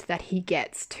fact that he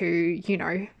gets to,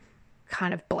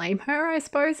 kind of blame her, I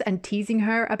suppose, and teasing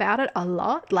her about it a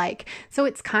lot. Like, so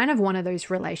it's kind of one of those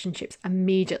relationships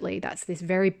immediately that's this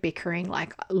very bickering,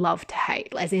 like love to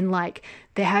hate, as in like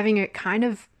they're having a kind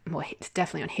of, well, it's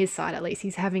definitely on his side at least,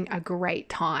 he's having a great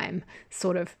time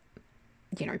sort of,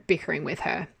 bickering with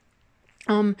her.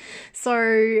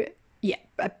 So yeah,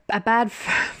 a bad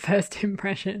first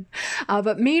impression.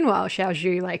 But meanwhile,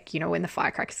 Xiaozhu, like, when the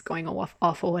firecrackers going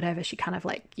off or whatever, she kind of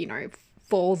like,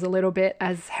 falls a little bit,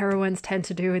 as heroines tend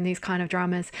to do in these kind of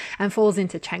dramas, and falls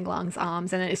into Chenglang's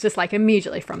arms. And it's just like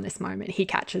immediately from this moment, he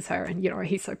catches her, and,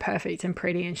 he's so perfect and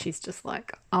pretty, and she's just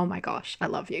like, oh my gosh, I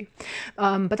love you.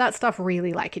 But that stuff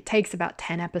really, like, it takes about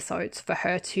 10 episodes for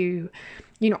her to,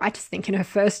 I just think in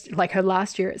her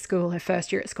last year at school, her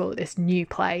first year at school at this new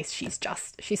place, she's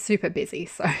super busy.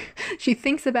 So she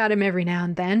thinks about him every now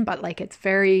and then, but like it's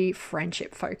very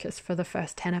friendship focused for the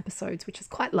first 10 episodes, which is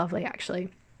quite lovely actually.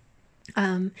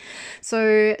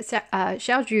 So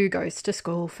Xiaozhu goes to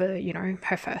school for,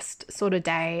 her first sort of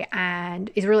day and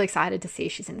is really excited to see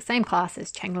she's in the same class as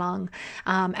Chenglang.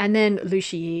 And then Lu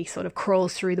Shiyi sort of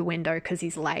crawls through the window because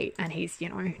he's late and he's,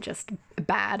 just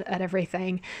bad at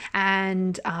everything.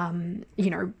 And,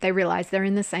 they realize they're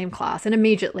in the same class, and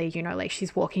immediately, like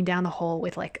she's walking down the hall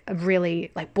with like a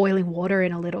really like boiling water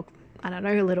in a little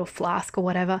flask or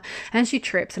whatever, and she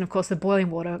trips, and of course the boiling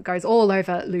water goes all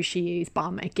over Lu Shiyi's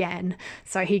bum again,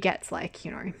 so he gets like,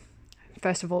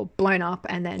 first of all blown up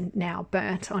and then now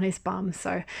burnt on his bum.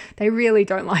 So they really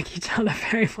don't like each other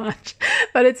very much,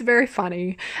 but it's very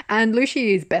funny. And Lu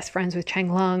Shiyi is best friends with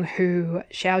Chenglang, who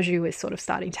Xiaozhu is sort of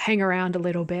starting to hang around a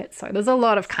little bit, so there's a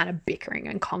lot of kind of bickering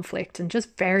and conflict and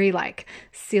just very like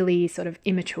silly sort of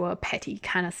immature petty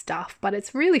kind of stuff, but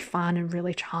it's really fun and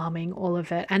really charming, all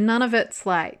of it, and none of it's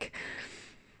like,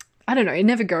 I don't know, it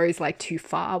never goes like too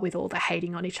far with all the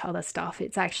hating on each other stuff.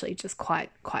 It's actually just quite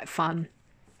fun.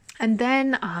 And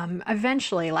then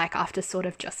eventually, like after sort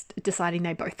of just deciding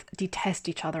they both detest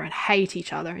each other and hate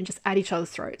each other and just at each other's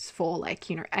throats for like,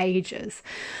 ages,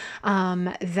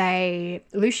 Lu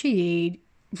Shiyi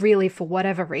really, for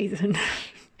whatever reason,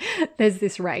 there's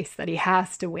this race that he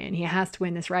has to win. He has to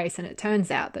win this race, and it turns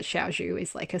out that Xiaozhu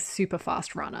is like a super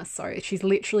fast runner, so she's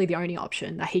literally the only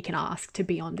option that he can ask to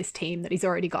be on this team that he's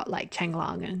already got like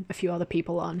Chenglang and a few other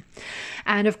people on.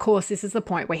 And of course, this is the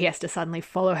point where he has to suddenly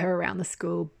follow her around the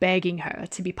school, begging her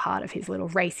to be part of his little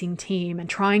racing team and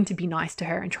trying to be nice to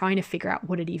her and trying to figure out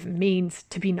what it even means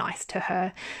to be nice to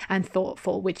her and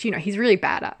thoughtful, which, he's really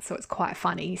bad at. So it's quite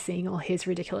funny seeing all his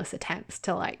ridiculous attempts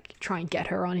to like try and get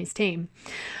her on his team.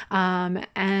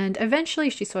 And eventually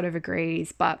she sort of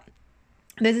agrees, but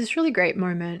there's this really great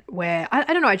moment where, I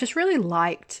don't know, I just really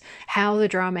liked how the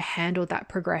drama handled that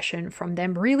progression from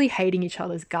them really hating each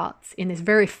other's guts in this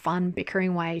very fun,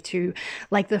 bickering way to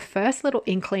like the first little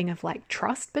inkling of like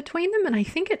trust between them. And I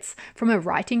think it's from a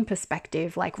writing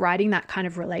perspective, like writing that kind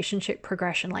of relationship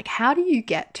progression, like how do you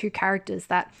get two characters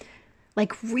that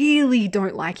like really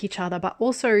don't like each other, but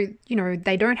also,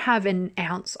 they don't have an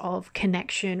ounce of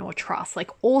connection or trust. Like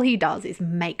all he does is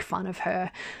make fun of her,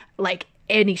 like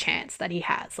any chance that he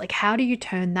has. Like how do you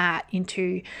turn that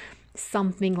into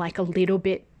something like a little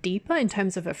bit deeper in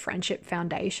terms of a friendship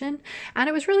foundation? And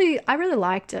I really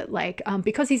liked it, like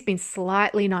because he's been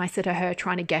slightly nicer to her,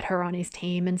 trying to get her on his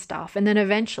team and stuff. And then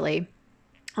eventually,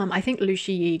 I think Lu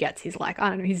Shiyi gets his like, I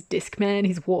don't know, his Discman,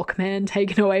 his Walkman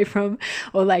taken away from,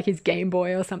 or like his Game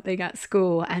Boy or something at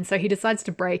school. And so he decides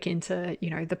to break into,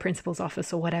 the principal's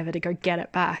office or whatever to go get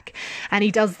it back. And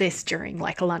he does this during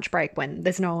like a lunch break when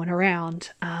there's no one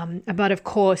around. But of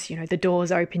course, the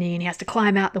door's opening and he has to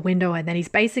climb out the window, and then he's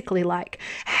basically like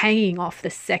hanging off the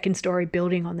second story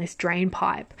building on this drain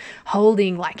pipe,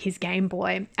 holding like his Game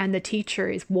Boy, and the teacher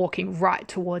is walking right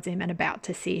towards him and about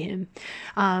to see him.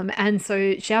 And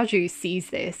so Xiaozhu sees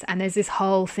this, and there's this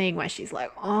whole thing where she's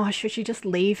like, oh, should she just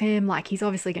leave him? Like, he's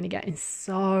obviously going to get in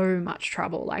so much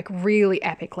trouble, like really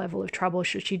epic level of trouble.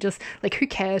 Should she just, like, who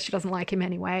cares? She doesn't like him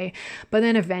anyway. But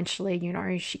then eventually,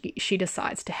 she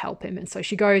decides to help him. And so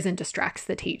she goes and distracts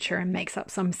the teacher and makes up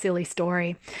some silly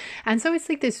story. And so it's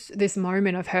like this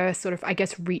moment of her sort of, I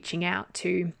guess, reaching out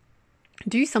to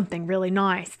do something really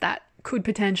nice that could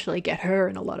potentially get her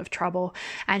in a lot of trouble.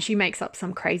 And she makes up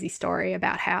some crazy story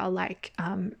about how like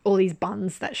all these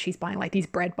buns that she's buying, like these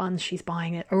bread buns she's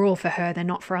buying, it are all for her, they're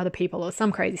not for other people, or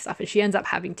some crazy stuff, and she ends up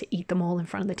having to eat them all in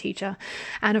front of the teacher.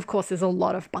 And of course there's a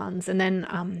lot of buns, and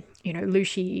then Lu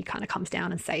Shiyi kind of comes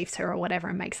down and saves her or whatever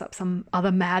and makes up some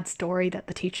other mad story that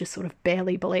the teacher sort of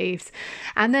barely believes.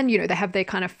 And then they have their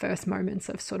kind of first moments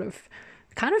of sort of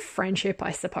kind of friendship,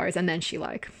 I suppose, and then she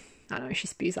like, I don't know, she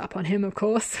spews up on him, of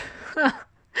course.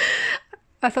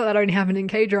 I thought that only happened in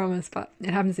K-dramas, but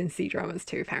it happens in C-dramas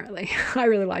too, apparently. I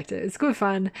really liked it. It's good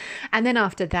fun. And then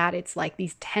after that, it's like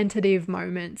these tentative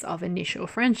moments of initial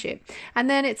friendship. And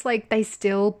then it's like they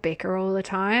still bicker all the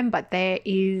time, but there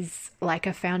is like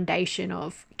a foundation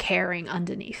of caring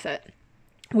underneath it,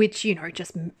 which,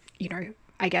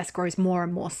 I guess, grows more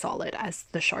and more solid as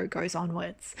the show goes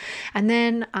onwards. And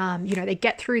then, they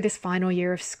get through this final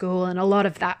year of school, and a lot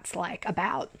of that's like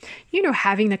about,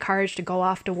 having the courage to go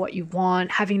after what you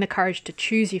want, having the courage to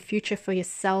choose your future for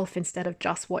yourself instead of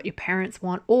just what your parents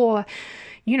want, or,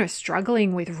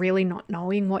 struggling with really not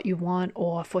knowing what you want,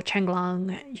 or for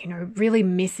Chenglang, really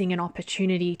missing an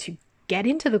opportunity to get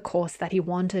into the course that he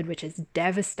wanted, which is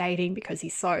devastating because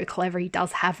he's so clever. He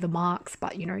does have the marks,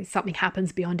 but something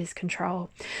happens beyond his control.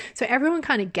 So everyone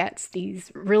kind of gets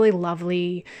these really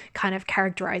lovely kind of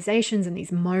characterizations and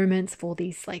these moments for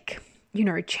these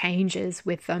changes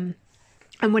with them.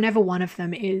 And whenever one of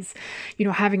them is,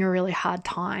 having a really hard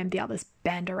time, the others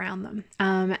band around them.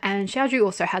 And Xiaozhu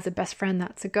also has a best friend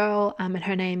that's a girl, and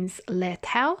her name's Le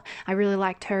Tao. I really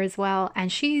liked her as well.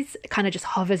 And she's kind of just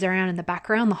hovers around in the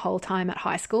background the whole time at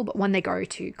high school. But when they go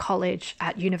to college,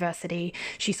 at university,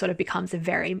 she sort of becomes a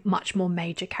very much more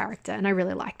major character. And I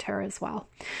really liked her as well.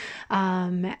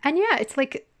 And yeah, it's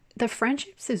like the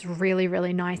friendships is really,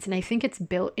 really nice. And I think it's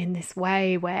built in this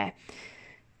way where,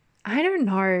 I don't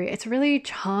know, it's really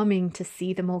charming to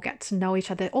see them all get to know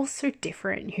each other. They're all so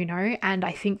different, and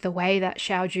I think the way that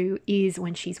Xiaozhu is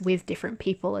when she's with different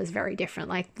people is very different.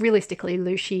 Like, realistically,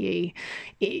 Lu Shiyi,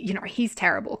 he's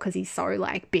terrible because he's so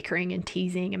bickering and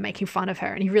teasing and making fun of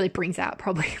her, and he really brings out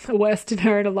probably the worst in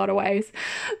her in a lot of ways.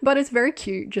 But it's very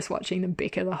cute just watching them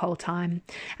bicker the whole time.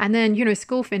 And then,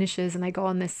 school finishes and they go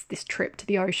on this trip to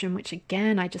the ocean, which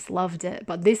again, I just loved it.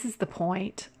 But this is the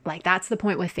point. That's the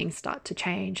point where things start to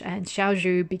change, and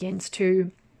Xiaozhu begins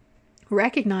to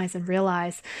recognize and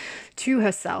realize to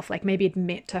herself, maybe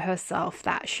admit to herself,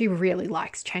 that she really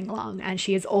likes Chenglang, and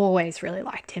she has always really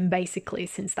liked him basically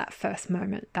since that first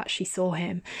moment that she saw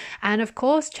him. And of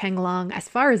course, Chenglang, as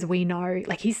far as we know,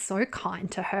 he's so kind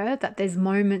to her that there's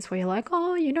moments where you're like,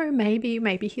 oh,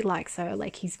 maybe he likes her.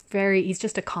 He's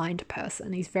just a kind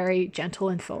person. He's very gentle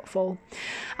and thoughtful.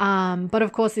 But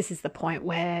of course, this is the point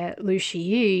where Lu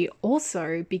Shiyi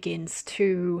also begins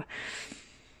to,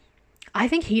 I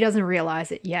think he doesn't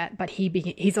realize it yet, but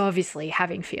he's obviously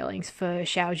having feelings for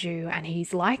Xiaozhu, and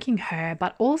he's liking her,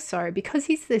 but also because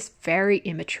he's this very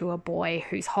immature boy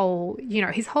whose whole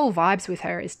vibes with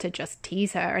her is to just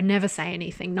tease her and never say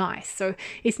anything nice. So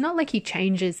it's not like he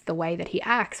changes the way that he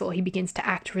acts, or he begins to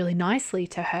act really nicely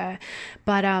to her,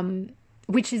 but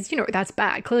which is, that's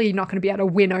bad. Clearly you're not going to be able to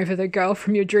win over the girl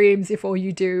from your dreams if all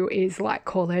you do is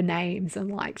call her names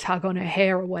and tug on her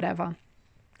hair or whatever.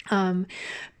 And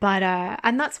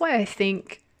that's why I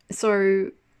think,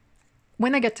 so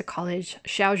when they get to college,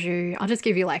 Xiaozhu, I'll just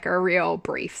give you a real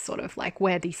brief sort of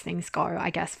where these things go, I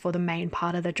guess, for the main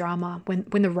part of the drama,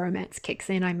 when the romance kicks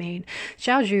in. I mean,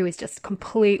 Xiaozhu is just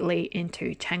completely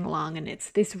into Chenglang, and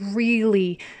it's this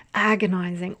really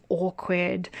agonizing,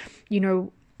 awkward,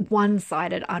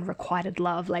 one-sided unrequited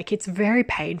love. It's very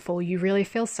painful. You really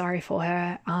feel sorry for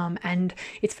her, and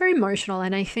it's very emotional.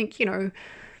 And I think,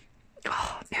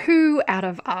 who out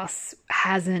of us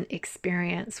hasn't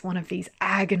experienced one of these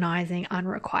agonizing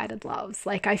unrequited loves?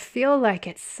 I feel like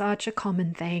it's such a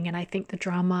common thing, and I think the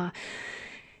drama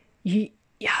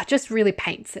just really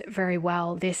paints it very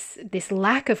well. This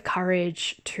lack of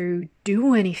courage to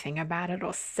do anything about it,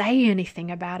 or say anything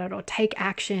about it, or take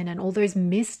action, and all those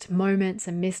missed moments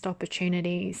and missed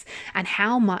opportunities, and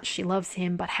how much she loves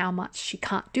him, but how much she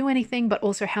can't do anything, but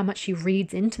also how much she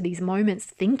reads into these moments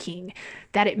thinking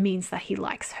that it means that he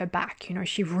likes her back.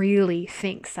 She really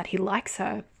thinks that he likes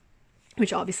her,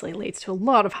 which obviously leads to a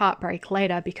lot of heartbreak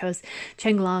later, because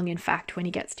Chenglang, in fact, when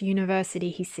he gets to university,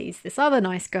 he sees this other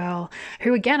nice girl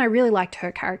who, again, I really liked her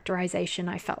characterization.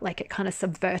 I felt like it kind of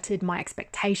subverted my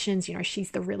expectations.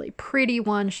 She's the really pretty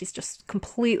one. She's just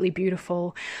completely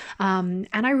beautiful. And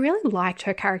I really liked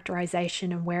her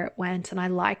characterization and where it went. And I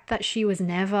liked that she was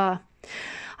never,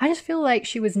 I just feel like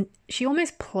she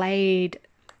almost played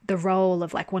the role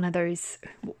of one of those,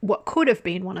 what could have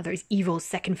been one of those evil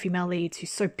second female leads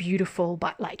who's so beautiful,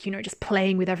 but just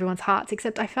playing with everyone's hearts.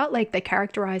 Except I felt like they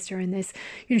characterized her in this,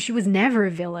 she was never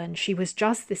a villain. She was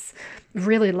just this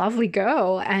really lovely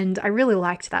girl. And I really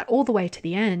liked that all the way to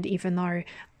the end, even though,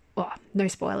 no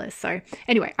spoilers. So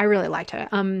anyway, I really liked her.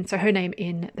 So her name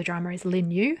in the drama is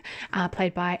Lin Yu,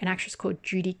 played by an actress called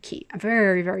Judy Ki, a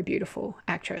very, very beautiful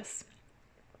actress.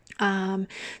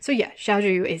 So yeah,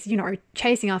 Xiaozhu is,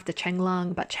 chasing after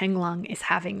Chenglang, but Chenglang is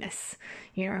having this,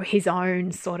 his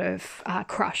own sort of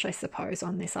crush, I suppose,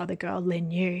 on this other girl,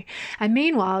 Lin Yu. And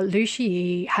meanwhile, Lu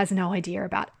Shiyi has no idea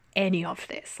about any of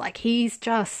this. He's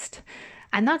just,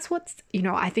 and that's what's,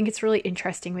 I think it's really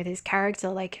interesting with his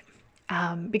character,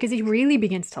 because he really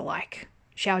begins to like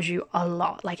Xiaoju a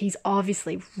lot. Like, he's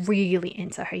obviously really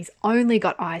into her. He's only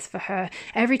got eyes for her.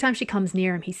 Every time she comes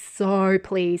near him, he's so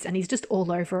pleased, and he's just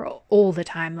all over her all the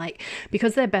time. Like,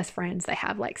 because they're best friends, they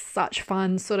have like such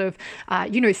fun sort of,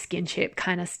 skinship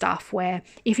kind of stuff where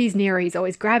if he's near her, he's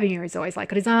always grabbing her. He's always like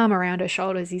got his arm around her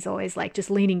shoulders. He's always like just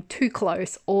leaning too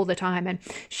close all the time. And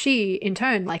she, in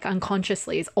turn, like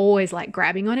unconsciously is always like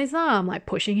grabbing on his arm, like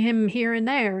pushing him here and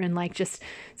there. And like just,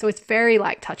 so it's very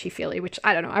like touchy feely, which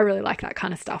I don't know. I really like that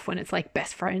kind of stuff when it's like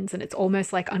best friends and it's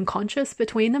almost like unconscious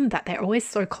between them that they're always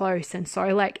so close and so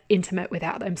like intimate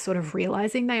without them sort of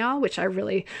realizing they are, which I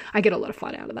get a lot of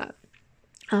fun out of that.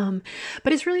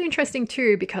 But it's really interesting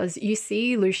too, because you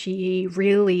see Lu Shiyi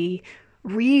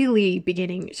really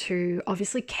beginning to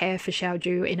obviously care for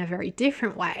Xiaoju in a very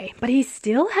different way, but he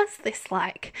still has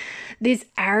this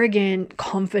arrogant,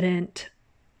 confident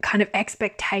kind of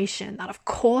expectation that of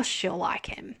course she'll like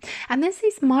him. And there's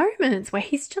these moments where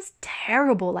he's just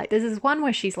terrible. Like there's this one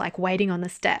where she's like waiting on the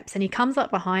steps and he comes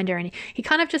up behind her and he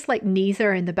kind of just like knees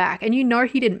her in the back, and he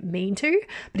didn't mean to,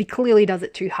 but he clearly does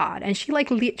it too hard, and she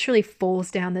like literally falls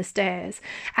down the stairs.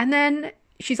 And then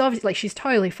she's obviously like, she's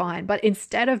totally fine, but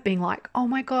instead of being like, oh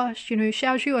my gosh,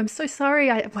 Xiaoju, I'm so sorry,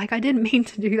 I didn't mean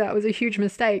to do that, it was a huge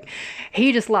mistake,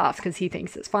 he just laughs because he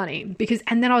thinks it's funny.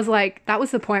 And then I was like, that was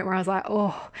the point where I was like,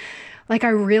 oh, like I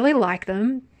really like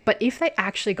them, but if they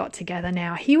actually got together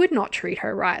now, he would not treat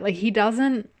her right. Like he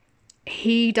doesn't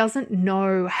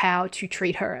know how to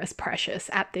treat her as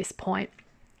precious at this point,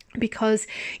 because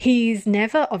he's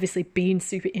never obviously been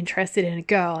super interested in a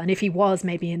girl. And if he was,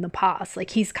 maybe in the past, like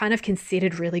he's kind of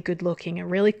considered really good looking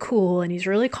and really cool, and he's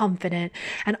really confident.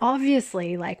 And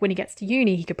obviously, like when he gets to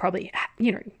uni, he could probably,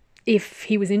 if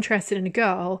he was interested in a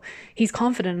girl, he's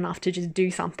confident enough to just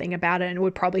do something about it, and it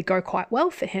would probably go quite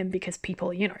well for him because people,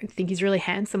 think he's really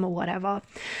handsome or whatever.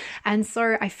 And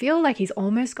so I feel like he's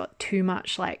almost got too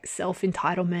much like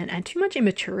self-entitlement and too much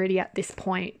immaturity at this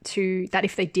point, to that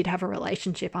if they did have a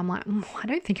relationship, I'm like, I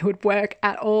don't think it would work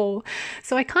at all.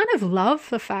 So I kind of love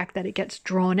the fact that it gets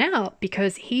drawn out,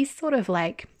 because he's sort of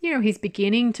like, he's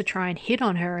beginning to try and hit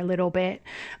on her a little bit,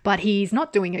 but he's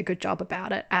not doing a good job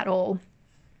about it at all.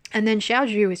 And then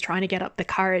Xiaoju is trying to get up the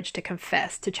courage to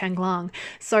confess to Chenglang.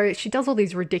 So she does all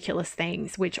these ridiculous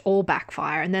things, which all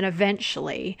backfire. And then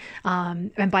eventually,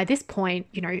 and by this point,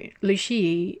 Lu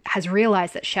Shiyi has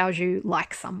realized that Xiaoju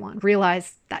likes someone,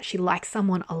 realized that she likes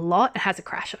someone a lot and has a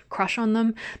crush on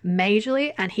them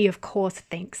majorly. And he, of course,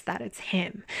 thinks that it's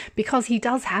him, because he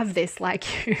does have this like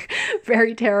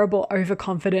very terrible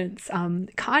overconfidence,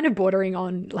 kind of bordering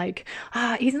on like,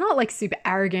 he's not like super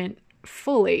arrogant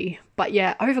fully, but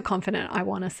yeah, overconfident, I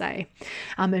want to say,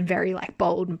 and very like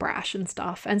bold and brash and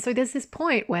stuff. And so there's this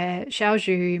point where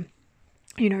Xiaoju,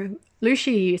 Lu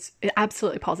Shiyi is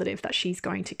absolutely positive that she's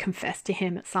going to confess to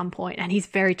him at some point, and he's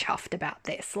very chuffed about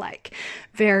this, like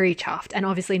very chuffed, and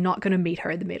obviously not going to meet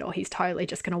her in the middle. He's totally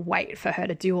just going to wait for her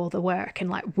to do all the work and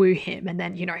like woo him, and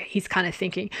then he's kind of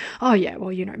thinking, oh yeah,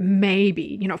 well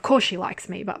maybe, of course she likes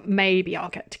me, but maybe I'll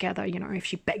get together, if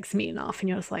she begs me enough. And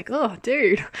you're just like, oh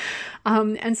dude.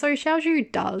 And so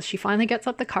Xiaoju does. She finally gets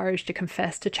up the courage to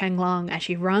confess to Chenglang, and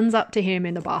she runs up to him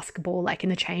in the basketball, like in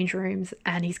the change rooms,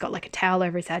 and he's got like a towel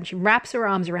over his head, and she wraps her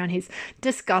arms around his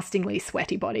disgustingly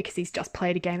sweaty body, because he's just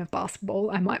played a game of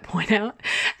basketball, I might point out.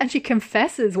 And she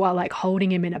confesses while like holding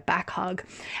him in a back hug,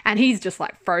 and he's just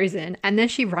like frozen. And then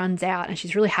she runs out, and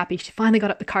she's really happy she finally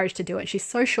got up the courage to do it. She's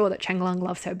so sure that Chenglang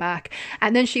loves her back.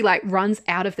 And then she like runs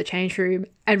out of the change room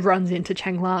and runs into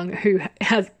Chenglang, who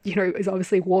has, is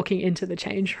obviously walking into the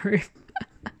change room.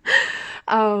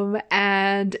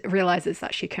 And realizes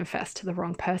that she confessed to the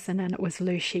wrong person, and it was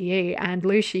Lu Shiyi. And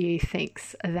Lu Shiyi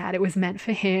thinks that it was meant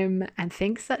for him and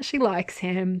thinks that she likes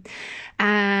him.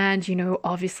 And,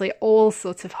 obviously all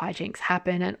sorts of hijinks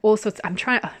happen, and all sorts.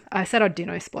 I said I do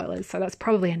no spoilers, so that's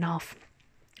probably enough.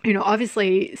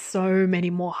 Obviously so many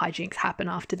more hijinks happen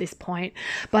after this point,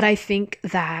 but I think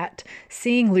that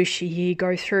seeing Lu Shiyi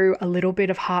go through a little bit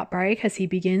of heartbreak as he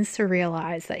begins to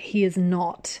realize that he is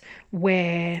not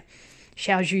where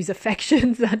Xiaoju's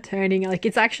affections are turning. Like,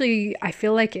 it's actually, I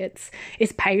feel like it's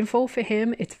painful for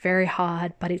him. It's very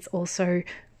hard, but it's also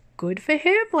good for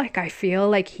him. Like, I feel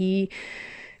like he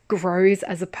grows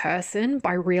as a person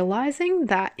by realizing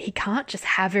that he can't just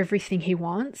have everything he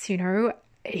wants,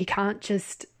 he can't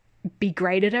just be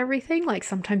great at everything. Like,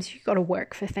 sometimes you got to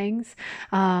work for things.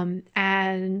 And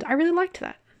I really liked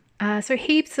that. So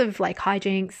heaps of like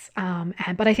hijinks,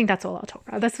 but I think that's all I'll talk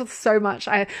about. That's so much.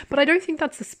 But I don't think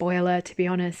that's a spoiler, to be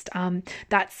honest.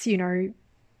 That's,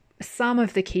 some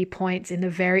of the key points in the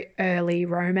very early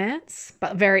romance,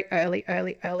 but very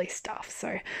early stuff.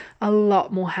 So a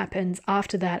lot more happens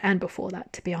after that and before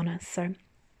that, to be honest. So,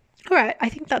 all right, I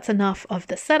think that's enough of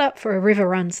the setup for A River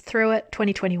Runs Through It,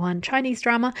 2021 Chinese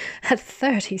drama at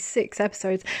 36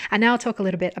 episodes. And now I'll talk a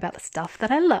little bit about the stuff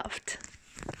that I loved.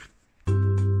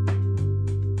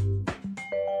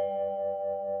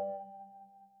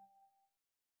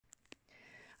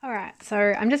 All right, so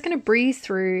I'm just going to breeze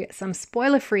through some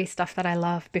spoiler-free stuff that I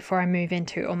love before I move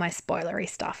into all my spoilery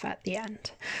stuff at the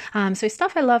end. So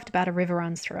stuff I loved about A River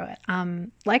Runs Through It.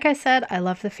 Like I said, I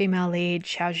love the female lead,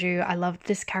 Xiaozhu. I loved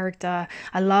this character.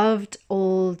 I loved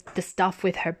all the stuff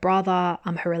with her brother,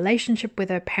 her relationship with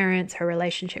her parents, her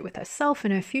relationship with herself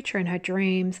and her future and her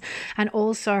dreams, and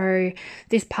also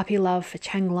this puppy love for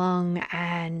Chenglong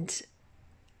and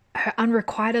her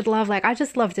unrequited love. Like, I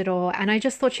just loved it all, and I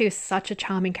just thought she was such a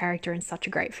charming character and such a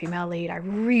great female lead. I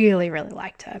really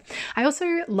liked her. I also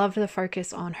loved the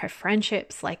focus on her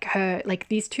friendships, like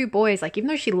these two boys. Like, even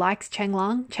though she likes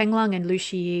Chenglong and Lu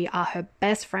Shiyi are her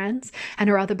best friends, and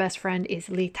her other best friend is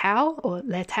Le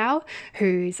Tao,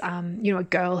 who's a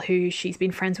girl who she's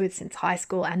been friends with since high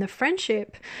school. And the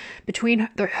friendship between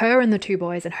her and the two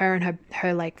boys, and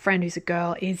her like friend who's a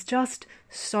girl, is just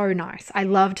so nice. I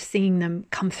loved seeing them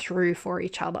come through for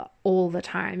each other all the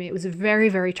time. It was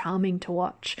very charming to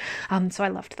watch. So I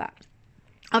loved that.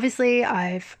 Obviously,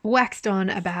 I've waxed on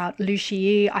about Lu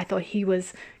Shiyi. I thought he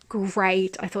was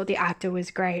great. I thought the actor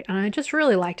was great, and I just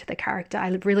really liked the character. I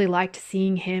really liked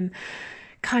seeing him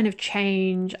kind of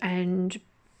change and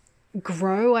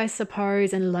grow, I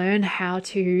suppose, and learn how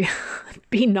to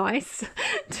be nice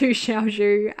to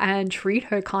Xiaozhu and treat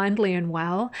her kindly and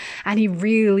well. And he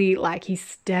really, he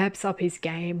steps up his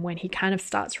game when he kind of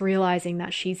starts realizing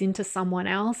that she's into someone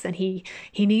else, and he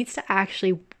needs to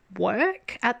actually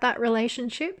work at that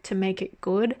relationship to make it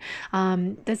good.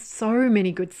 There's so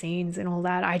many good scenes and all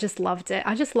that. I just loved it.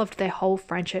 I just loved their whole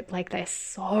friendship. Like, they're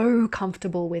so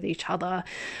comfortable with each other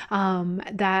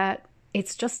that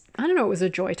it's just, I don't know, it was a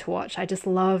joy to watch. I just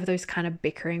love those kind of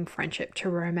bickering friendship to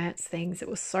romance things. It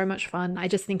was so much fun. I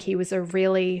just think he was a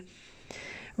really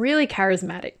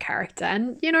charismatic character,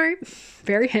 and,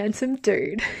 very handsome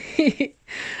dude.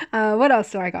 What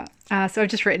else do I got? So I've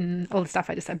just written all the stuff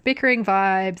I just said. Bickering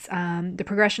vibes. The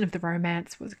progression of the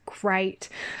romance was great.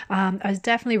 I was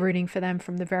definitely rooting for them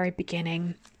from the very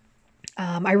beginning.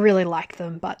 I really liked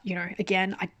them, but,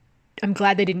 again, I'm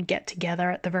glad they didn't get together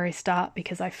at the very start,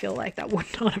 because I feel like that would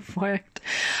not have worked.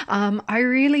 I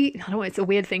don't know, it's a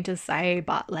weird thing to say,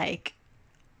 but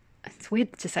it's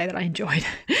weird to say that I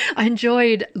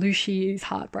enjoyed Lu Shiyi's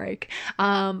heartbreak.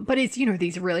 But it's,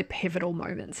 these really pivotal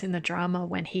moments in the drama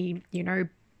when he,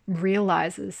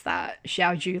 realizes that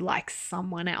Xiaozhu likes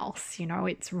someone else.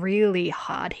 It's really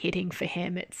hard hitting for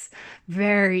him. It's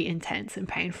very intense and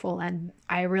painful, and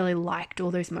I really liked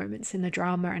all those moments in the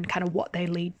drama and kind of what they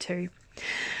lead to.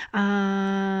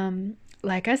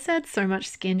 Like I said, so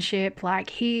much skinship.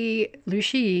 Lu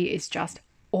Shiyi is just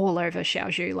all over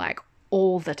Xiaozhu,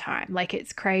 all the time.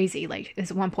 It's crazy.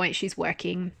 There's one point she's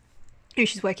working in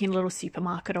a little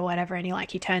supermarket or whatever, and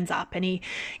he turns up and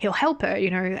he'll help her,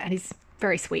 and he's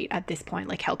very sweet at this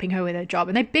point, helping her with her job,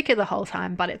 and they bicker the whole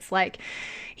time, but it's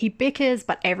he bickers,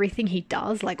 but everything he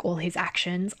does, all his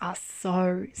actions, are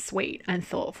so sweet and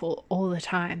thoughtful all the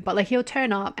time. But he'll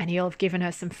turn up and he'll have given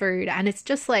her some food, and it's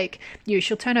just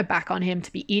she'll turn her back on him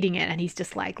to be eating it, and he's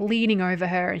just leaning over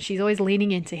her, and she's always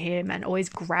leaning into him and always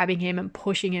grabbing him and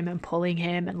pushing him and pulling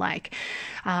him,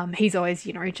 and he's always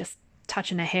just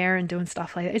touching her hair and doing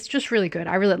stuff like that. It's just really good.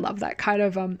 I really love that kind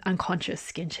of unconscious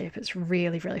skinship. It's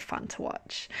really fun to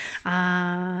watch.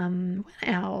 What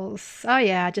else? Oh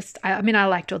yeah, I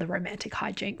liked all the romantic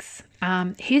hijinks.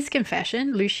 His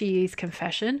confession, Lu Shiyi's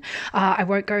confession, I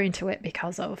won't go into it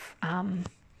because of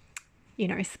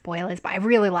spoilers, but I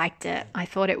really liked it. I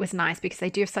thought it was nice because they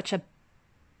do have such a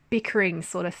bickering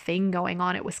sort of thing going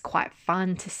on. It was quite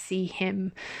fun to see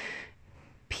him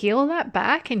peel that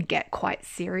back and get quite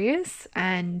serious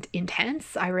and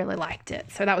intense. I really liked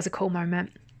it. So that was a cool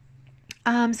moment.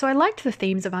 So I liked the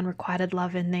themes of unrequited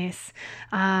love in this.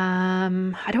 I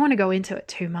don't want to go into it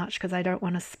too much because I don't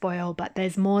want to spoil, but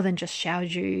there's more than just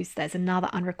Xiaozhu's. There's another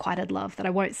unrequited love that I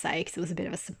won't say because it was a bit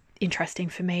of interesting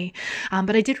for me.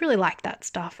 But I did really like that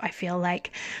stuff. I feel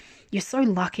like you're so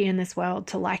lucky in this world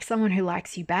to like someone who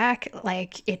likes you back.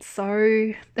 Like,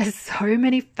 there's so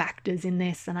many factors in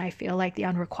this, and I feel like the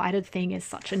unrequited thing is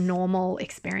such a normal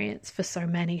experience for so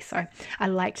many. So I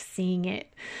liked seeing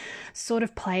it sort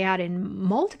of play out in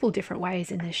multiple different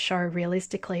ways in this show,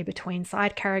 realistically, between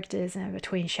side characters and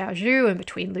between Xiaozhu and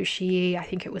between Lu Shi. I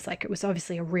think it was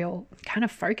obviously a real kind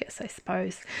of focus, I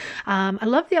suppose. I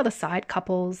love the other side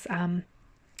couples.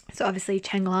 So obviously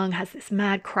Chen Lang has this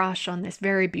mad crush on this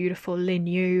very beautiful Lin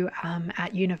Yu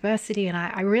at university, and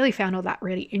I really found all that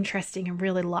really interesting and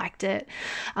really liked it.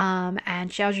 And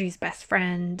Xiaozhu's best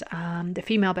friend, the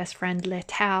female best friend, Le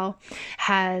Tao,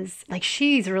 I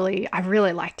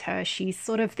really liked her. She's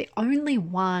sort of the only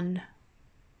one,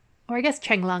 or I guess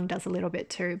Chen Lang does a little bit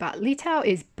too, but Li Tao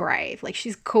is brave. Like,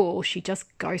 she's cool. She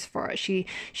just goes for it. She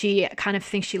kind of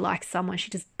thinks she likes someone. She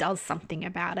just does something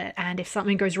about it. And if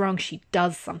something goes wrong, she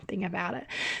does something about it.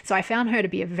 So I found her to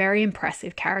be a very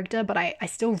impressive character, but I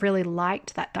still really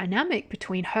liked that dynamic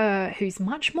between her, who's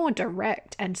much more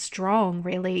direct and strong,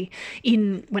 really,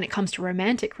 when it comes to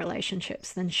romantic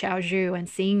relationships, than Xiaozhu, and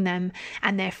seeing them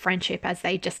and their friendship as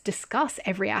they just discuss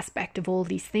every aspect of all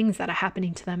these things that are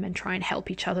happening to them and try and help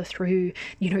each other through,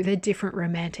 their different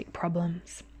romantic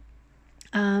problems.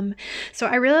 So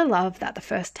I really love that the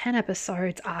first 10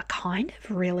 episodes are kind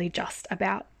of really just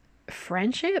about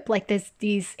friendship. Like, there's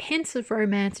these hints of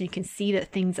romance and you can see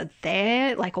that things are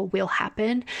there, like, or will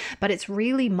happen, but it's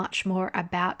really much more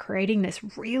about creating this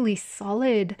really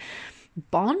solid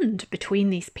bond between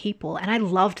these people. And I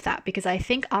loved that, because I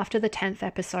think after the 10th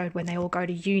episode, when they all go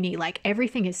to uni, like,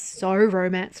 everything is so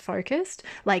romance focused.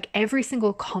 Like, every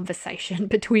single conversation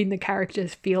between the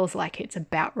characters feels like it's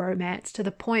about romance, to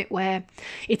the point where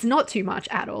it's not too much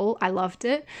at all. I loved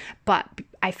it, but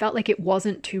I felt like it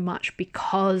wasn't too much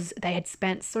because they had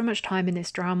spent so much time in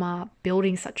this drama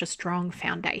building such a strong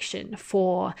foundation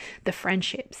for the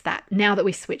friendships, that now that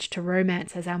we switched to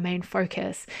romance as our main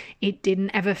focus, it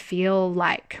didn't ever feel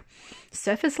like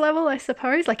surface level, I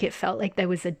suppose. Like, it felt like there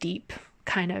was a deep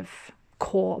kind of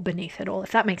core beneath it all,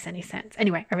 if that makes any sense.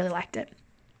 Anyway, I really liked it.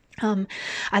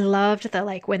 I loved that,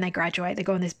 like, when they graduate, they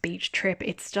go on this beach trip.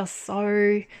 It's just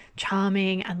so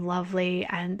charming and lovely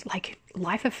and, like,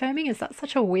 life affirming. Is that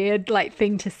such a weird, like,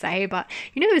 thing to say? But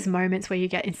those moments where you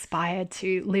get inspired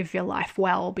to live your life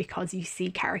well because you see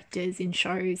characters in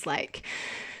shows, like,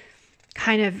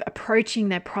 kind of approaching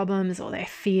their problems or their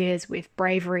fears with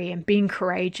bravery and being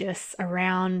courageous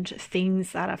around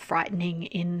things that are frightening,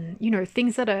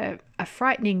 things that are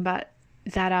frightening, but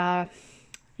that are,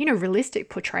 realistic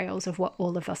portrayals of what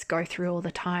all of us go through all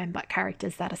the time, but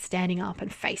characters that are standing up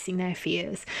and facing their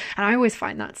fears. And I always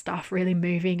find that stuff really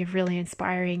moving and really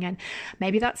inspiring. And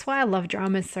maybe that's why I love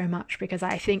dramas so much, because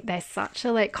I think they're such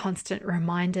a, like, constant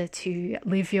reminder to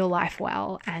live your life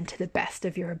well and to the best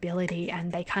of your ability.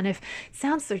 And they kind of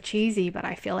sound so cheesy, but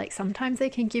I feel like sometimes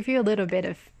they can give you a little bit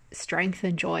of strength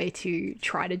and joy to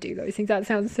try to do those things. That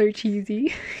sounds so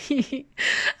cheesy,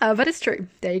 but it's true.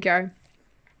 There you go.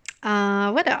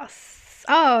 What else?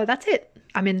 Oh, that's it.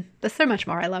 I mean, there's so much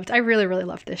more I loved. I really, really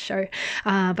loved this show.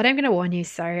 But I'm going to warn you.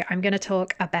 So I'm going to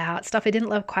talk about stuff I didn't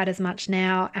love quite as much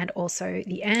now, and also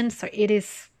the end. So it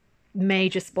is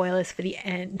major spoilers for the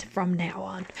end from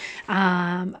now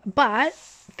on. But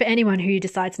for anyone who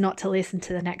decides not to listen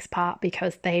to the next part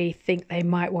because they think they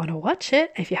might want to watch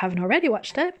it, if you haven't already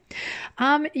watched it,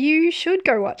 you should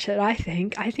go watch it. I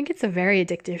think it's a very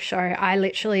addictive show. I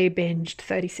literally binged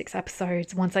 36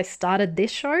 episodes once I started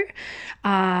this show.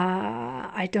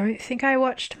 I don't think I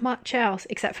watched much else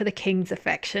except for The King's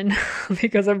Affection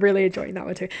because I'm really enjoying that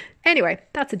one too. Anyway,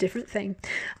 that's a different thing.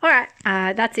 All right,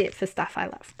 that's it for stuff I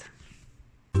loved.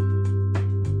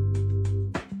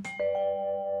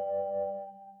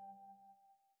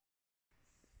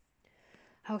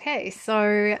 Okay,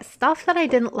 so stuff that I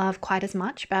didn't love quite as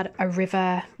much, but A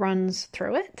River Runs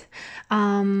Through It.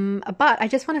 But I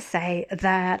just want to say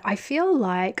that I feel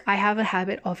like I have a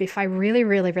habit of, if I really,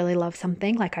 really, really love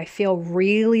something, like I feel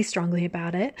really strongly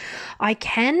about it, I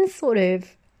can sort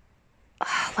of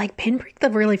like pinprick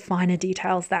the really finer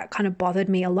details that kind of bothered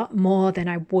me a lot more than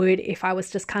I would if I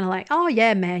was just kind of like, oh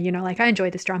yeah, man, like I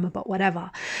enjoy this drama, but whatever.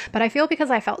 But I feel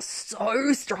because I felt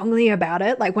so strongly about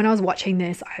it, like when I was watching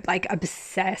this, I like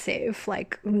obsessive,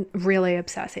 like really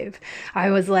obsessive. I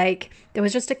was like, there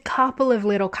was just a couple of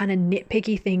little kind of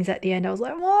nitpicky things at the end. I was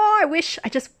like, oh, I wish I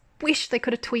just wish they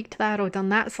could have tweaked that or done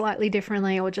that slightly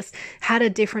differently or just had a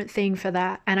different thing for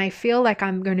that. And I feel like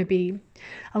I'm going to be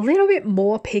a little bit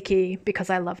more picky because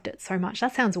I loved it so much.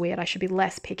 That sounds weird. I should be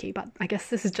less picky, but I guess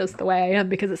this is just the way I am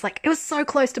because it's like, it was so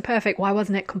close to perfect. Why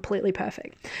wasn't it completely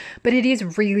perfect? But it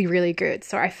is really, really good.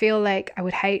 So I feel like I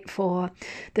would hate for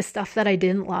the stuff that I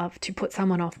didn't love to put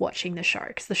someone off watching the show,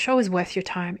 because the show is worth your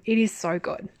time. It is so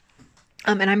good.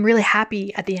 And I'm really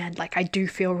happy at the end. Like, I do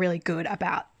feel really good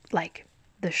about like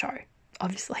the show,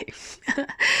 obviously.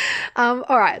 All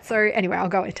right. So anyway, I'll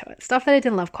go into it. Stuff that I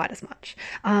didn't love quite as much.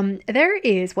 There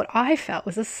is what I felt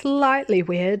was a slightly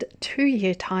weird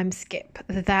 2-year time skip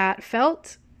that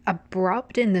felt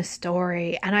abrupt in the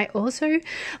story. And I also,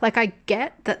 like, I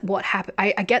get that what happened,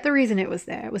 I get the reason it was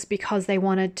there. It was because they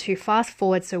wanted to fast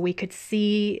forward so we could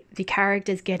see the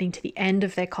characters getting to the end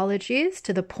of their college years,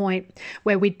 to the point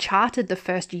where we'd charted the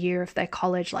first year of their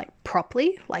college like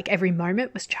properly, like every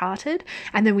moment was charted,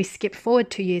 and then we skipped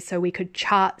forward 2 years so we could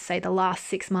chart, say, the last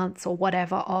 6 months or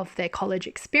whatever of their college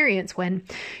experience, when,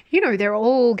 you know, they're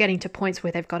all getting to points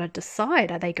where they've got to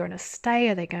decide, are they going to stay,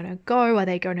 are they going to go, are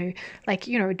they going to, like,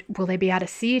 you know, will they be able to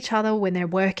see each other when they're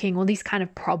working? All these kind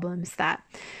of problems that,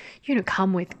 you know,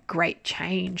 come with great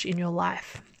change in your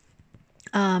life.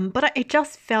 But it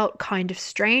just felt kind of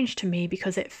strange to me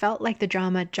because it felt like the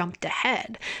drama jumped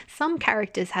ahead. Some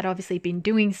characters had obviously been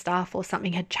doing stuff or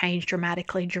something had changed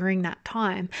dramatically during that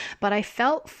time. But I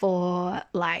felt for,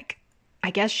 like, I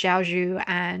guess Xiaozhu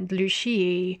and Lu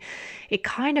Shi, it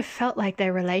kind of felt like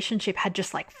their relationship had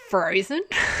just like frozen,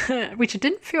 which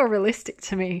didn't feel realistic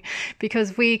to me,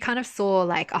 because we kind of saw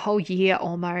like a whole year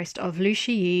almost of Lu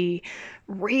Shi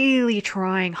really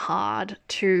trying hard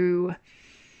to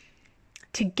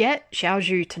get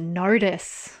Xiaozhu to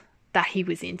notice that he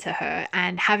was into her,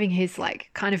 and having his like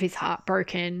kind of his heart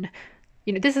broken.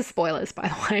 You know, this is spoilers, by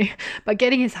the way, but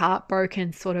getting his heart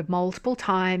broken sort of multiple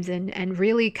times and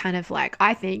really kind of like,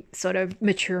 I think, sort of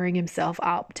maturing himself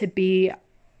up to be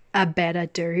a better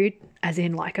dude, as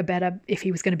in like a better, if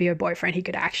he was going to be a boyfriend, he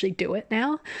could actually do it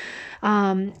now.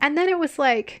 And then it was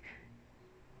like,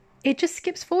 it just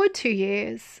skips forward 2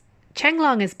 years.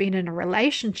 Chenglong has been in a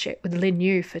relationship with Lin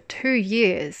Yu for 2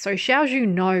 years, so Xiaozhu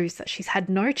knows that she's had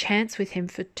no chance with him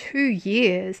for 2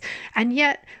 years, and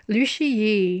yet Lu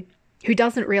Shiyi, who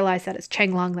doesn't realize that it's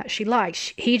Chenglong that she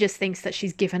likes, he just thinks that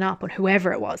she's given up on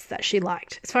whoever it was that she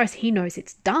liked. As far as he knows,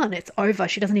 it's done, it's over,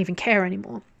 she doesn't even care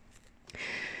anymore.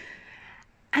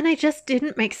 And it just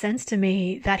didn't make sense to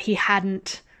me that he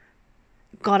hadn't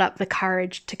got up the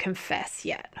courage to confess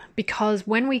yet, because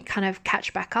when we kind of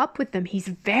catch back up with them, he's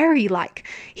very like,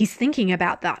 he's thinking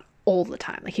about that all the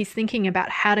time. Like, he's thinking about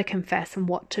how to confess and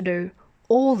what to do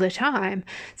all the time.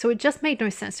 So it just made no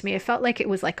sense to me. It felt like it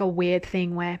was like a weird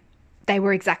thing where they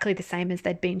were exactly the same as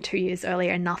they'd been 2 years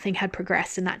earlier and nothing had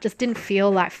progressed, and that just didn't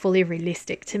feel like fully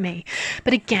realistic to me.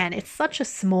 But again, it's such a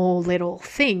small little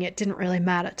thing, it didn't really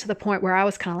matter, to the point where I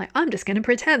was kind of like, I'm just going to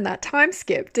pretend that time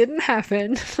skip didn't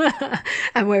happen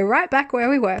and we're right back where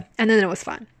we were, and then it was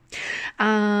fine.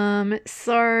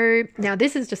 So now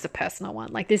this is just a personal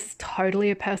one, like this is totally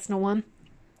a personal one.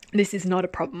 This is not a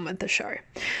problem with the show,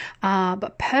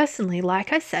 but personally,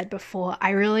 like I said before, I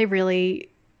really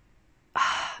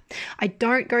I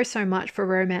don't go so much for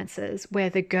romances where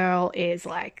the girl is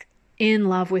like in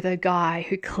love with a guy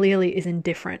who clearly is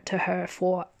indifferent to her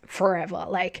for forever.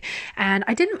 Like, and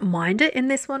I didn't mind it in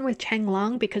this one with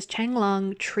Chenglong, because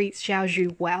Chenglong treats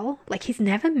Xiaozhu well. Like, he's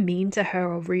never mean to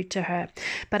her or rude to her.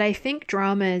 But I think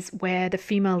dramas where the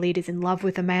female lead is in love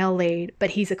with the male lead,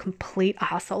 but he's a complete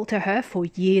asshole to her for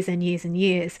years and years and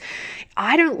years,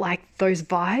 I don't like those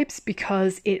vibes,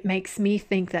 because it makes me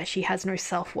think that she has no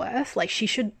self-worth. Like, she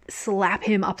should slap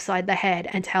him upside the head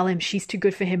and tell him she's too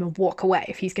good for him and walk away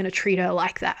if he's going to treat her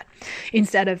like that,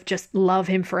 instead of just love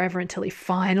him forever until he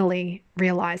finally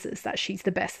realizes that she's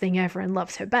the best thing ever and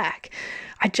loves her back.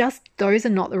 Those are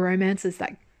not the romances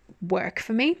that work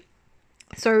for me.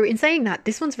 So in saying that,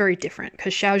 this one's very different,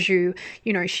 because Xiaozhu,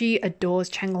 you know, she adores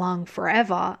Chenglong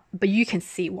forever, but you can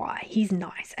see why. He's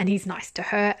nice, and he's nice to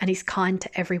her, and he's kind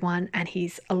to everyone, and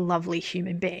he's a lovely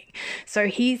human being. So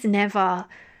he's never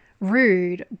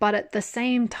rude, but at the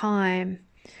same time,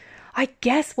 I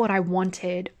guess what I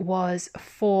wanted was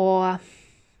for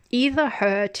either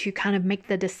her to kind of make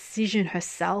the decision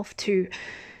herself to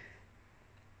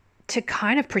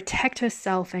kind of protect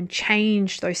herself and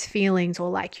change those feelings, or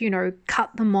like, you know,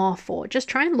 cut them off, or just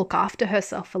try and look after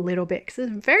herself a little bit, because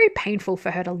it's very painful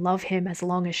for her to love him as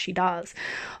long as she does.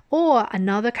 Or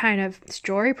another kind of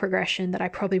story progression that I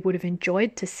probably would have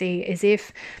enjoyed to see is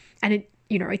if, and it,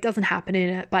 you know, it doesn't happen in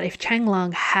it, but if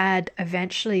Chenglong had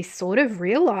eventually sort of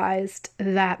realized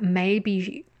that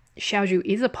maybe Xiaozhu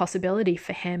is a possibility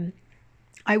for him.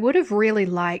 I would have really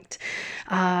liked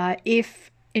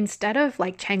if instead of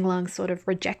like Chenglong sort of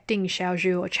rejecting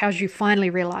Xiaozhu, or Xiaozhu finally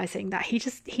realizing that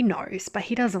he knows, but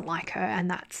he doesn't like her and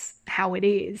that's how it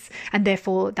is, and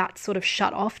therefore that's sort of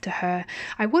shut off to her.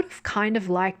 I would have kind of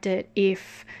liked it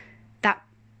if that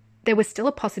there was still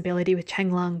a possibility with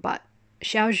Chenglong, but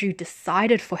Xiaozhu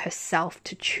decided for herself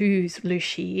to choose Lu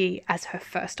Shiyi as her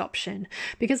first option.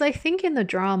 Because I think in the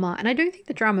drama, and I don't think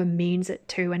the drama means it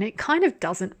to, and it kind of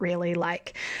doesn't really,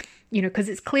 like, you know, because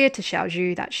it's clear to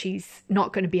Xiaozhu that she's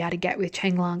not going to be able to get with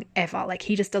Chenglong ever. Like,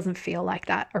 he just doesn't feel like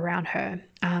that around her.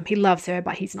 He loves her,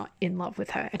 but he's not in love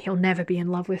with her, and he'll never be in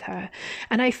love with her.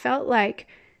 And I felt like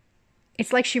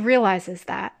it's like she realizes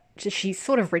that she's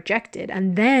sort of rejected,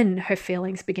 and then her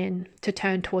feelings begin to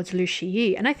turn towards Lu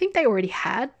Shiyi. And I think they already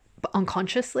had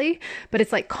unconsciously, but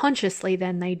it's like consciously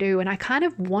then they do. And I kind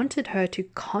of wanted her to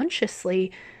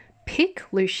consciously pick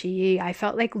Lu Shiyi. I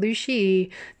felt like Lu Shiyi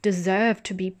deserved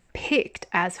to be picked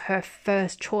as her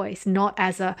first choice, not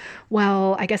as a,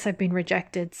 well, I guess I've been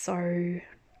rejected, so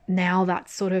now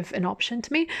that's sort of an option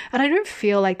to me. And I don't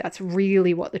feel like that's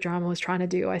really what the drama was trying to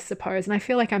do, I suppose. And I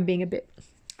feel like I'm being a bit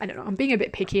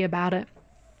picky about it.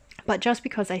 But just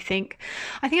because I think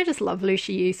I just love Lu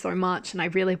Shiyi so much, and I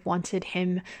really wanted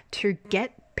him to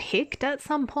get picked at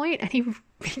some point, and he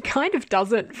kind of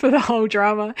doesn't for the whole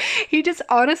drama. He just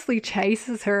honestly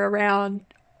chases her around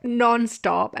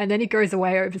non-stop, and then he goes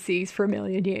away overseas for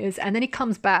 1,000,000 years, and then he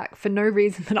comes back for no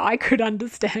reason that I could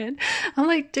understand. I'm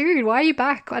like, dude, why are you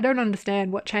back? I don't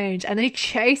understand what changed. And then he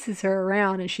chases her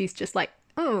around, and she's just like,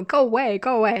 oh, go away.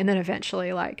 And then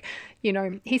eventually, like, you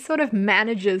know, he sort of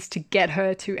manages to get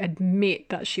her to admit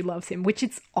that she loves him, which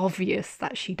it's obvious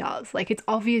that she does. Like, it's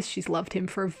obvious she's loved him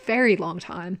for a very long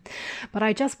time. But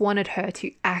I just wanted her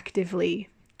to actively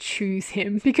choose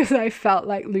him, because I felt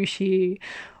like Lu Shiyi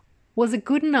was a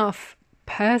good enough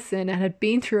person and had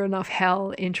been through enough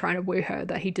hell in trying to woo her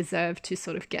that he deserved to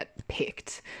sort of get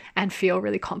picked and feel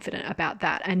really confident about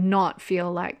that, and not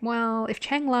feel like, well, if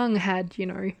Chenglong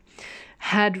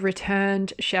had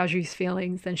returned Xiaozhu's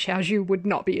feelings, then Xiaozhu would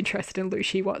not be interested in Lu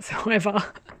Shiyi whatsoever.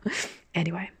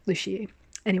 Anyway, Lu Shiyi.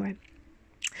 Anyway.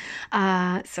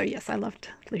 So yes, I loved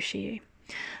Lu Shiyi.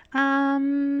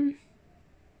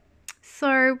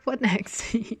 So what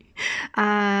next?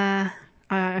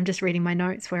 I'm just reading my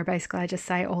notes where basically I just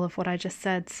say all of what I just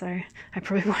said, so I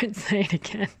probably won't say it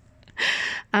again.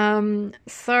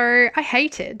 So I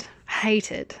hated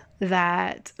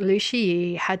that Lu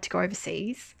Shiyi had to go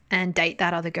overseas and date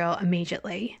that other girl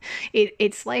immediately.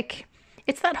 It's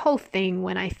that whole thing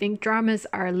when I think dramas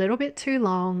are a little bit too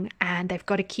long and they've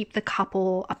got to keep the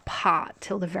couple apart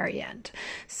till the very end.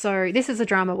 So this is a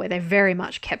drama where they're very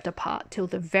much kept apart till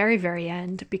the very, very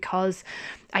end, because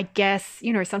I guess,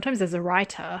 you know, sometimes as a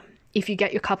writer, if you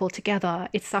get your couple together,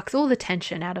 it sucks all the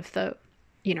tension out of the,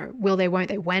 you know, will they, won't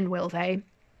they, when will they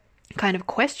kind of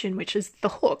question, which is the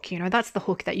hook. You know, that's the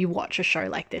hook that you watch a show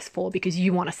like this for, because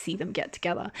you want to see them get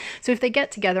together. So if they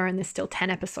get together and there's still 10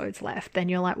 episodes left, then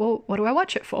you're like, well, what do I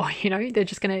watch it for? You know, they're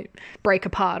just going to break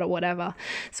apart or whatever.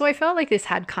 So I felt like this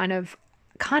had kind of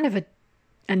a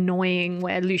annoying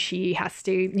where Lu Shiyi has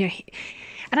to, you know,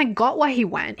 and I got why he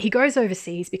went. He goes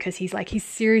overseas because he's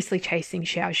seriously chasing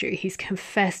Xiaozhu. He's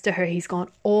confessed to her. He's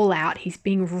gone all out. He's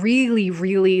being really,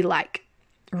 really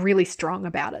really strong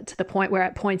about it, to the point where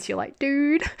at points you're like,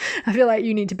 dude, I feel like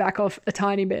you need to back off a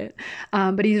tiny bit.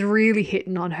 But he's really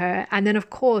hitting on her. And then of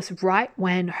course, right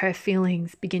when her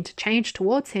feelings begin to change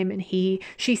towards him and she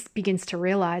begins to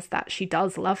realize that she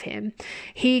does love him,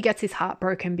 he gets his heart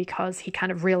broken because he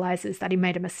kind of realizes that he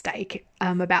made a mistake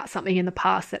about something in the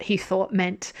past that he thought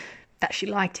meant that she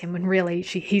liked him, when really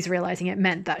he's realizing it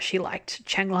meant that she liked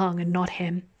Chenglong and not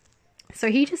him. So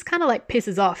he just kind of like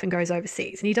pisses off and goes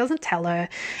overseas, and he doesn't tell her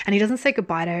and he doesn't say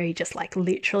goodbye to her. He just like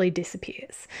literally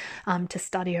disappears to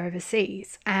study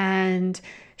overseas, and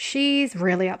she's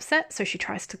really upset. So she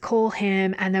tries to call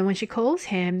him, and then when she calls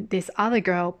him, this other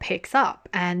girl picks up,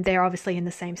 and they're obviously in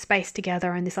the same space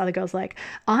together. And this other girl's like,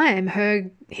 I'm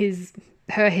his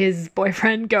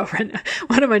boyfriend, girlfriend.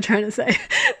 What am I trying to say?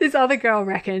 This other girl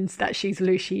reckons that she's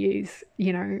Lu Shiyi's,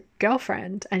 you know,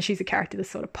 girlfriend, and she's a character that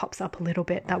sort of pops up a little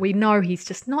bit that we know he's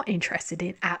just not interested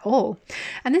in at all.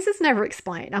 And this is never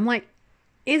explained. I'm like,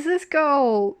 is this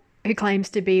girl who claims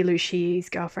to be Lu Shiyi's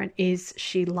girlfriend, is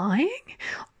she lying?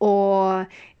 Or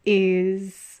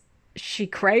is she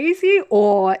crazy?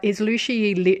 Or is Lu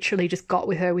Shiyi literally just got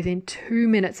with her within 2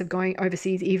 minutes of going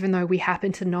overseas, even though we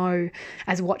happen to know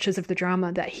as watchers of the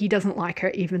drama that he doesn't like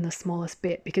her even the smallest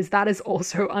bit, because that is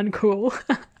also uncool.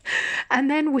 And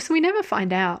then, so we never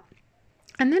find out.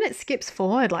 And then it skips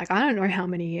forward, like, I don't know how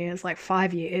many years, like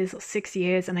 5 years or 6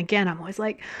 years. And again, I'm always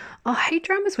like, oh, I hate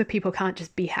dramas where people can't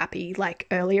just be happy like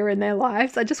earlier in their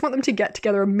lives. I just want them to get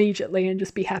together immediately and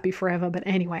just be happy forever. But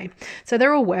anyway, so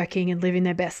they're all working and living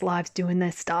their best lives, doing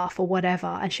their stuff or whatever.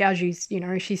 And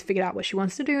Xiaoju's, she's figured out what she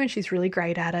wants to do and she's really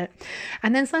great at it.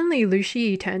 And then suddenly Lu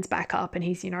Shi turns back up and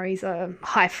he's a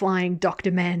high flying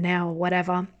doctor man now or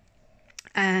whatever.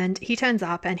 And he turns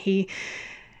up and he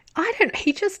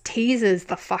just teases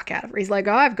the fuck out of her. He's like,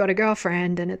 oh, I've got a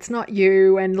girlfriend and it's not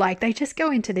you. And like, they just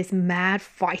go into this mad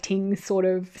fighting sort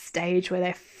of stage where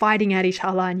they're fighting at each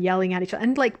other and yelling at each other.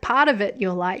 And like, part of it,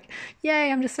 you're like,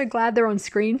 yay, I'm just so glad they're on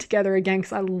screen together again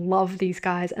because I love these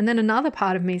guys. And then another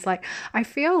part of me is like, I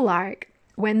feel like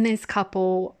when this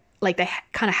couple, like, they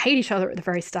kind of hate each other at the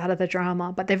very start of the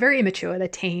drama, but they're very immature, they're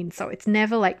teens, so it's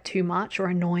never like too much or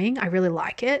annoying. I really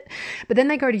like it. But then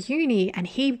they go to uni and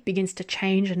he begins to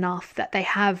change enough that they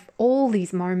have all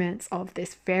these moments of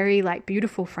this very like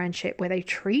beautiful friendship where they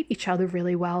treat each other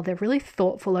really well. They're really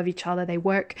thoughtful of each other. They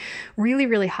work really,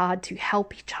 really hard to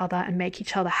help each other and make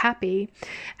each other happy.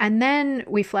 And then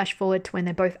we flash forward to when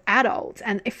they're both adults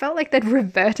and it felt like they'd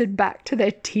reverted back to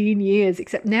their teen years,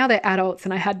 except now they're adults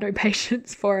and I had no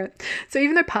patience for it. So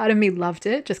even though part of me loved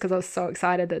it just because I was so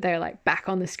excited that they're like back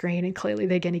on the screen and clearly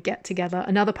they're going to get together,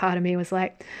 another part of me was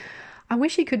like, I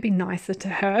wish he could be nicer to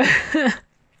her.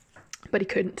 But he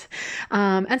couldn't.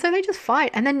 And so they just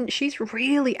fight. And then she's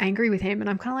really angry with him. And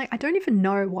I'm kind of like, I don't even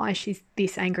know why she's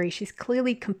this angry. She's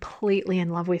clearly completely in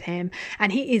love with him.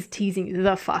 And he is teasing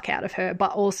the fuck out of her.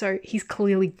 But also he's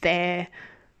clearly there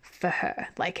for her.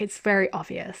 Like, it's very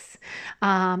obvious.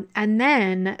 And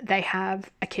then they have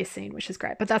a kiss scene, which is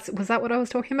great. But was that what I was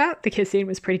talking about? The kiss scene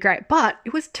was pretty great, but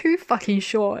it was too fucking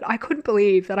short. I couldn't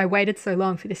believe that I waited so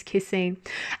long for this kiss scene.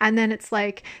 And then it's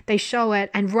like they show it,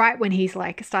 and right when he's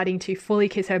like starting to fully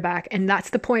kiss her back, and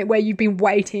that's the point where you've been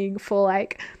waiting for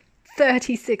like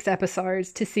 36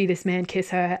 episodes to see this man kiss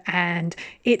her, and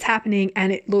it's happening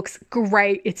and it looks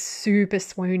great. It's super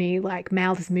swoony, like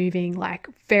mouth is moving, like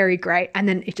very great. And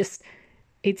then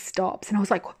it stops and I was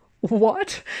like,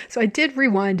 what? So I did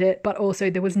rewind it, but also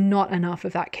there was not enough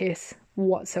of that kiss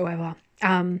whatsoever.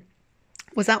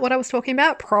 Was that what I was talking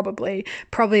about? Probably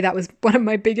that was one of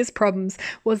my biggest problems,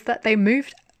 was that they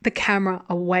moved the camera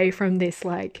away from this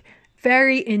like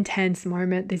very intense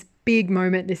moment, this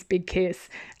big kiss,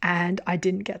 and I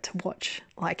didn't get to watch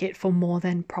like it for more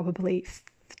than probably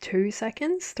 2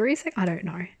 seconds, 3 seconds, I don't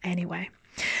know. Anyway,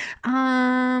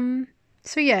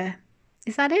 so yeah,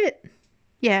 is that it?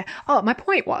 Yeah. Oh, my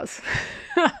point was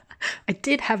I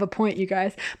did have a point, you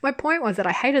guys. My point was that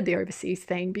I hated the overseas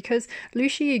thing because Lu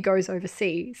Shi goes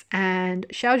overseas and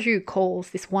Xiaoju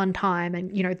calls this one time and,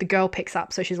 the girl picks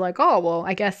up. So she's like, oh, well,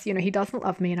 I guess, he doesn't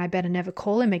love me and I better never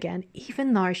call him again,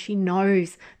 even though she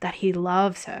knows that he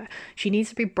loves her. She needs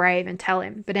to be brave and tell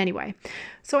him. But anyway,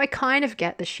 so I kind of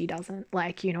get that she doesn't.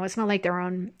 Like, it's not like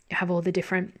have all the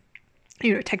different,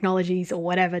 technologies or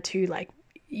whatever to like,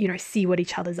 see what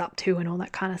each other's up to and all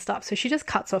that kind of stuff. So she just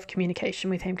cuts off communication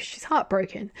with him because she's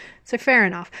heartbroken. So fair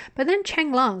enough. But then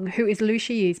Cheng Lung, who is Lu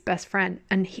Shi's best friend,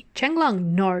 and Cheng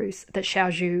Lung knows that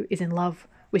Xiaoju is in love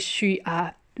with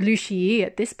Lu Shi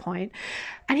at this point,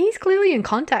 and he's clearly in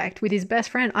contact with his best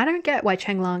friend. I don't get why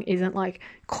Cheng Lung isn't like,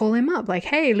 call him up, like,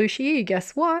 hey, Lu Shi,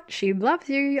 guess what? She loves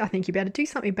you. I think you better do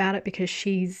something about it because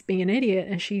she's being an idiot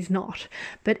and she's not.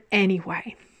 But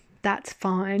anyway, that's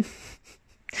fine.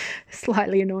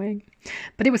 Slightly annoying,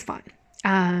 but it was fine.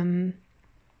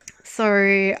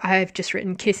 So I've just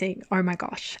written kissing, oh my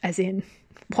gosh, as in,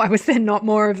 why was there not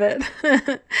more of it?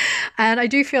 And I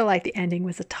do feel like the ending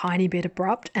was a tiny bit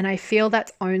abrupt, and I feel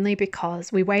that's only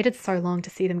because we waited so long to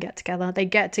see them get together. They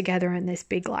get together in this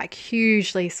big, like,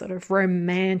 hugely sort of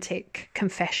romantic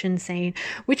confession scene,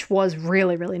 which was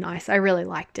really, really nice. I really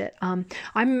liked it.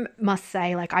 I must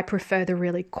say, like, I prefer the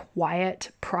really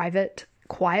quiet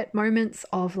moments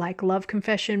of like love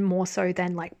confession more so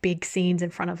than like big scenes in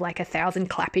front of like 1,000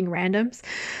 clapping randoms.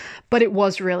 But it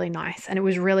was really nice, and it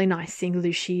was really nice seeing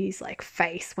Lu Shi's like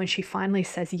face when she finally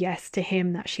says yes to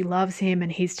him, that she loves him, and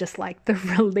he's just like the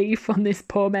relief on this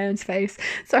poor man's face.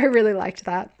 So I really liked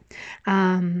that.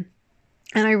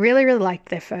 And I really, really liked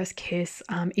their first kiss,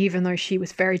 even though she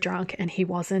was very drunk and he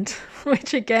wasn't,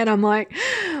 which again, I'm like,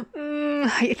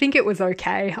 I think it was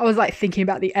okay. I was like thinking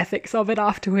about the ethics of it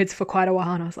afterwards for quite a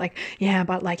while, and I was like, yeah,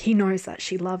 but like he knows that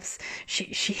he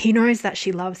knows that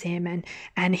she loves him,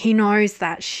 and he knows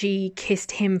that she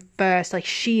kissed him first. Like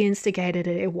she instigated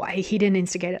it. He didn't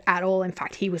instigate it at all. In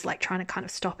fact, he was like trying to kind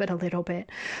of stop it a little bit.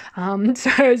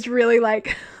 So I was really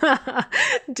like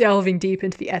delving deep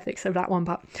into the ethics of that one,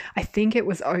 but I think it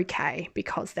was okay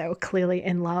because they were clearly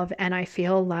in love, and I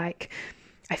feel like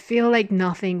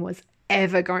nothing was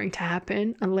ever going to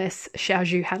happen unless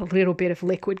Xiaozhu had a little bit of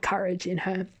liquid courage in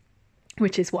her,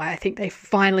 which is why I think they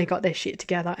finally got their shit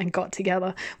together and got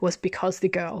together, was because the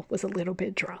girl was a little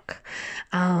bit drunk.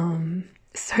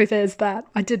 So there's that.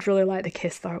 I did really like the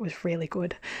kiss though. It was really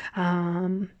good.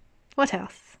 What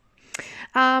else?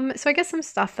 So I guess some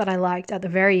stuff that I liked at the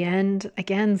very end,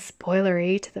 again,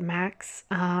 spoilery to the max.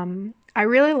 I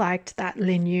really liked that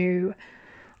Lin Yu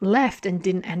left and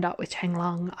didn't end up with Chen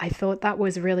Long. I thought that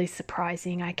was really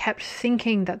surprising. I kept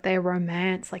thinking that their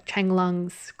romance, like Chen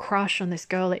Long's crush on this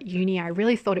girl at uni, I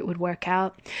really thought it would work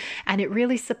out. And it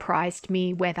really surprised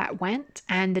me where that went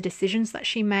and the decisions that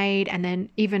she made. And then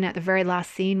even at the very last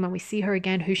scene when we see her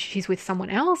again, who she's with someone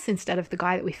else instead of the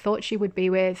guy that we thought she would be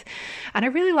with. And I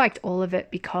really liked all of it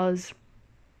because,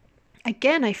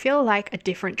 again, I feel like a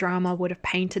different drama would have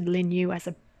painted Lin Yu as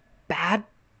a bad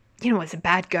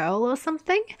girl or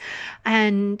something.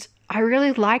 And I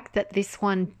really liked that this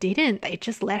one didn't. They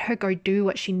just let her go do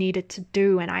what she needed to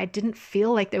do. And I didn't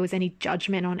feel like there was any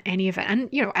judgment on any of it. And,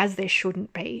 as there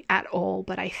shouldn't be at all.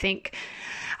 But I think,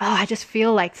 I just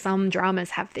feel like some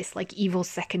dramas have this like evil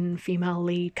second female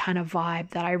lead kind of vibe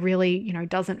that I really,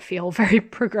 doesn't feel very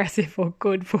progressive or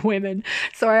good for women.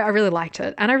 So I really liked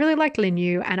it. And I really liked Lin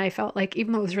Yu. And I felt like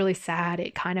even though it was really sad,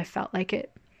 it kind of felt like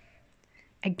it,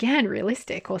 again,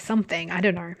 realistic or something. I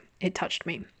don't know. It touched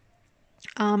me.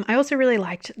 I also really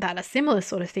liked that a similar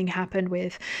sort of thing happened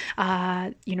with,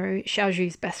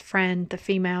 Xiaozhu's best friend, the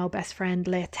female best friend,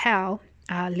 Li Tao,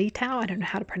 I don't know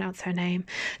how to pronounce her name.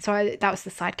 So that was the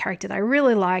side character that I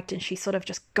really liked. And she sort of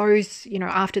just goes,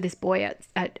 after this boy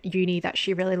at uni that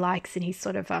she really likes. And he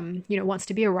sort of, wants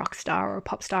to be a rock star or a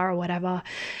pop star or whatever.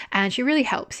 And she really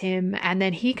helps him. And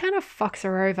then he kind of fucks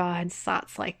her over and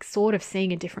starts like sort of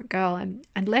seeing a different girl. And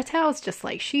Letao's just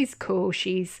like, she's cool.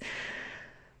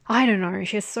 I don't know,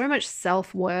 she has so much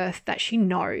self-worth that she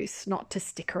knows not to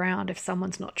stick around if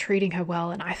someone's not treating her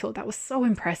well. And I thought that was so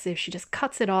impressive. She just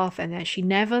cuts it off, and then she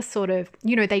never sort of,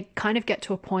 they kind of get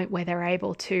to a point where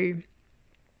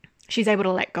she's able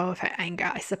to let go of her anger,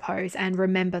 I suppose, and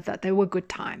remember that there were good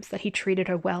times, that he treated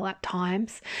her well at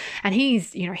times. And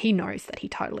he's, he knows that he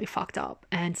totally fucked up.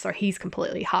 And so he's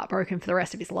completely heartbroken for the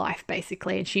rest of his life,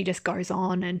 basically. And she just goes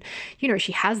on and,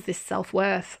 she has this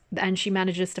self-worth, and she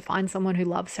manages to find someone who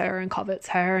loves her and covets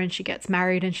her, and she gets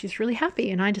married and she's really happy.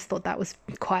 And I just thought that was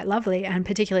quite lovely. And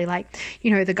particularly like,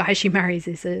 the guy she marries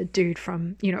is a dude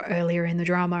from, earlier in the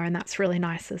drama, and that's really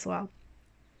nice as well.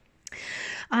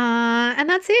 And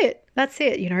that's it.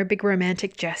 A big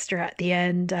romantic gesture at the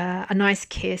end, a nice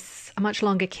kiss, a much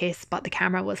longer kiss, but the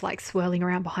camera was like swirling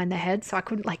around behind their head. So I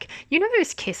couldn't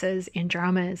those kisses in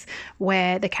dramas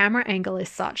where the camera angle is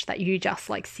such that you just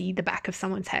like see the back of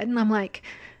someone's head. And I'm like,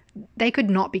 they could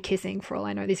not be kissing for all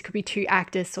I know. These could be two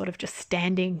actors sort of just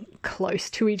standing close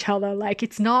to each other. Like,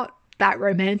 it's not that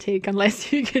romantic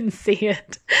unless you can see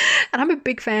it. And I'm a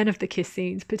big fan of the kiss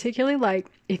scenes, particularly like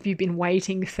if you've been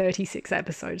waiting 36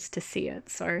 episodes to see it.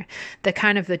 So the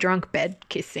kind of the drunk bed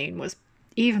kiss scene was,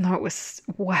 even though it was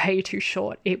way too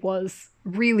short, it was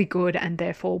really good, and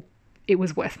therefore it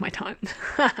was worth my time.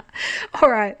 All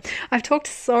right, I've talked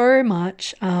so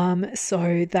much,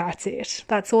 so that's it.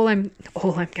 That's all I'm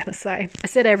gonna say. I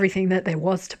said everything that there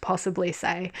was to possibly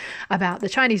say about the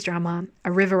Chinese drama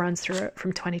A River Runs Through It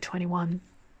from 2021.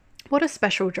 What a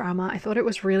special drama. I thought it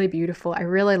was really beautiful. I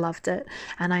really loved it,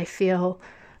 and I feel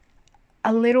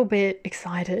a little bit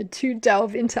excited to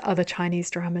delve into other Chinese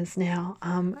dramas now.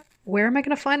 Where am I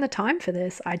going to find the time for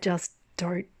this? I just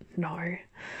don't know.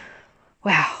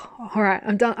 Wow. All right,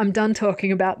 I'm done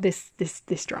talking about this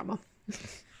drama.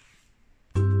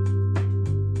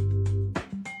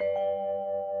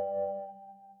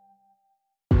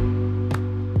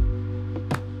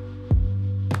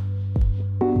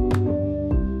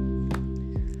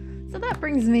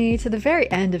 Brings me to the very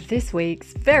end of this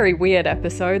week's very weird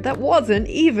episode that wasn't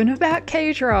even about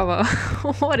K-drama.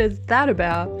 What is that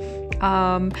about?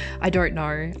 I don't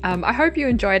know. I hope you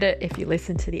enjoyed it if you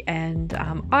listened to the end.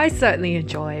 I certainly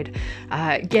enjoyed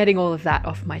getting all of that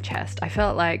off my chest. I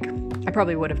felt like I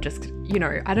probably would have just,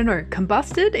 I don't know,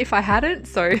 combusted if I hadn't.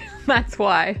 So that's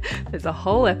why there's a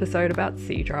whole episode about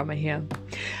C-drama here.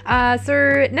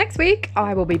 So next week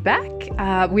I will be back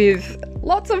with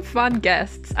lots of fun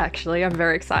guests, actually. I'm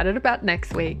very excited about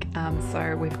next week.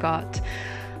 So we've got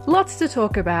lots to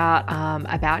talk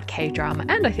about K-drama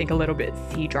and I think a little bit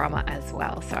C-drama as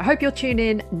well. So I hope you'll tune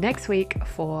in next week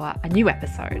for a new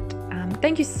episode.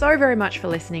 Thank you so very much for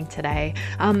listening today.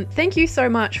 Thank you so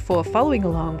much for following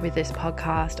along with this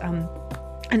podcast.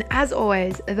 And as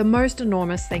always, the most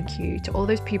enormous thank you to all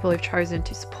those people who've chosen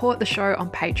to support the show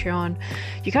on Patreon.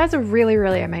 You guys are really,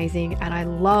 really amazing, and I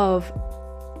love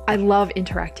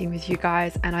interacting with you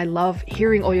guys, and I love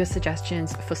hearing all your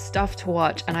suggestions for stuff to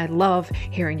watch, and I love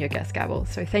hearing your guest gabble.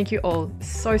 So thank you all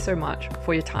so much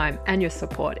for your time and your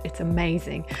support. It's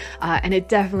amazing, and it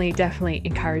definitely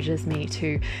encourages me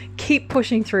to keep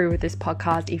pushing through with this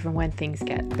podcast even when things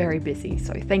get very busy.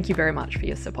 So thank you very much for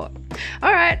your support.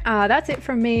 All right, that's it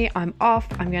from me. I'm off.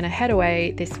 I'm going to head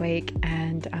away this week,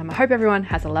 and I hope everyone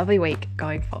has a lovely week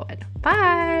going forward.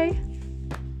 Bye.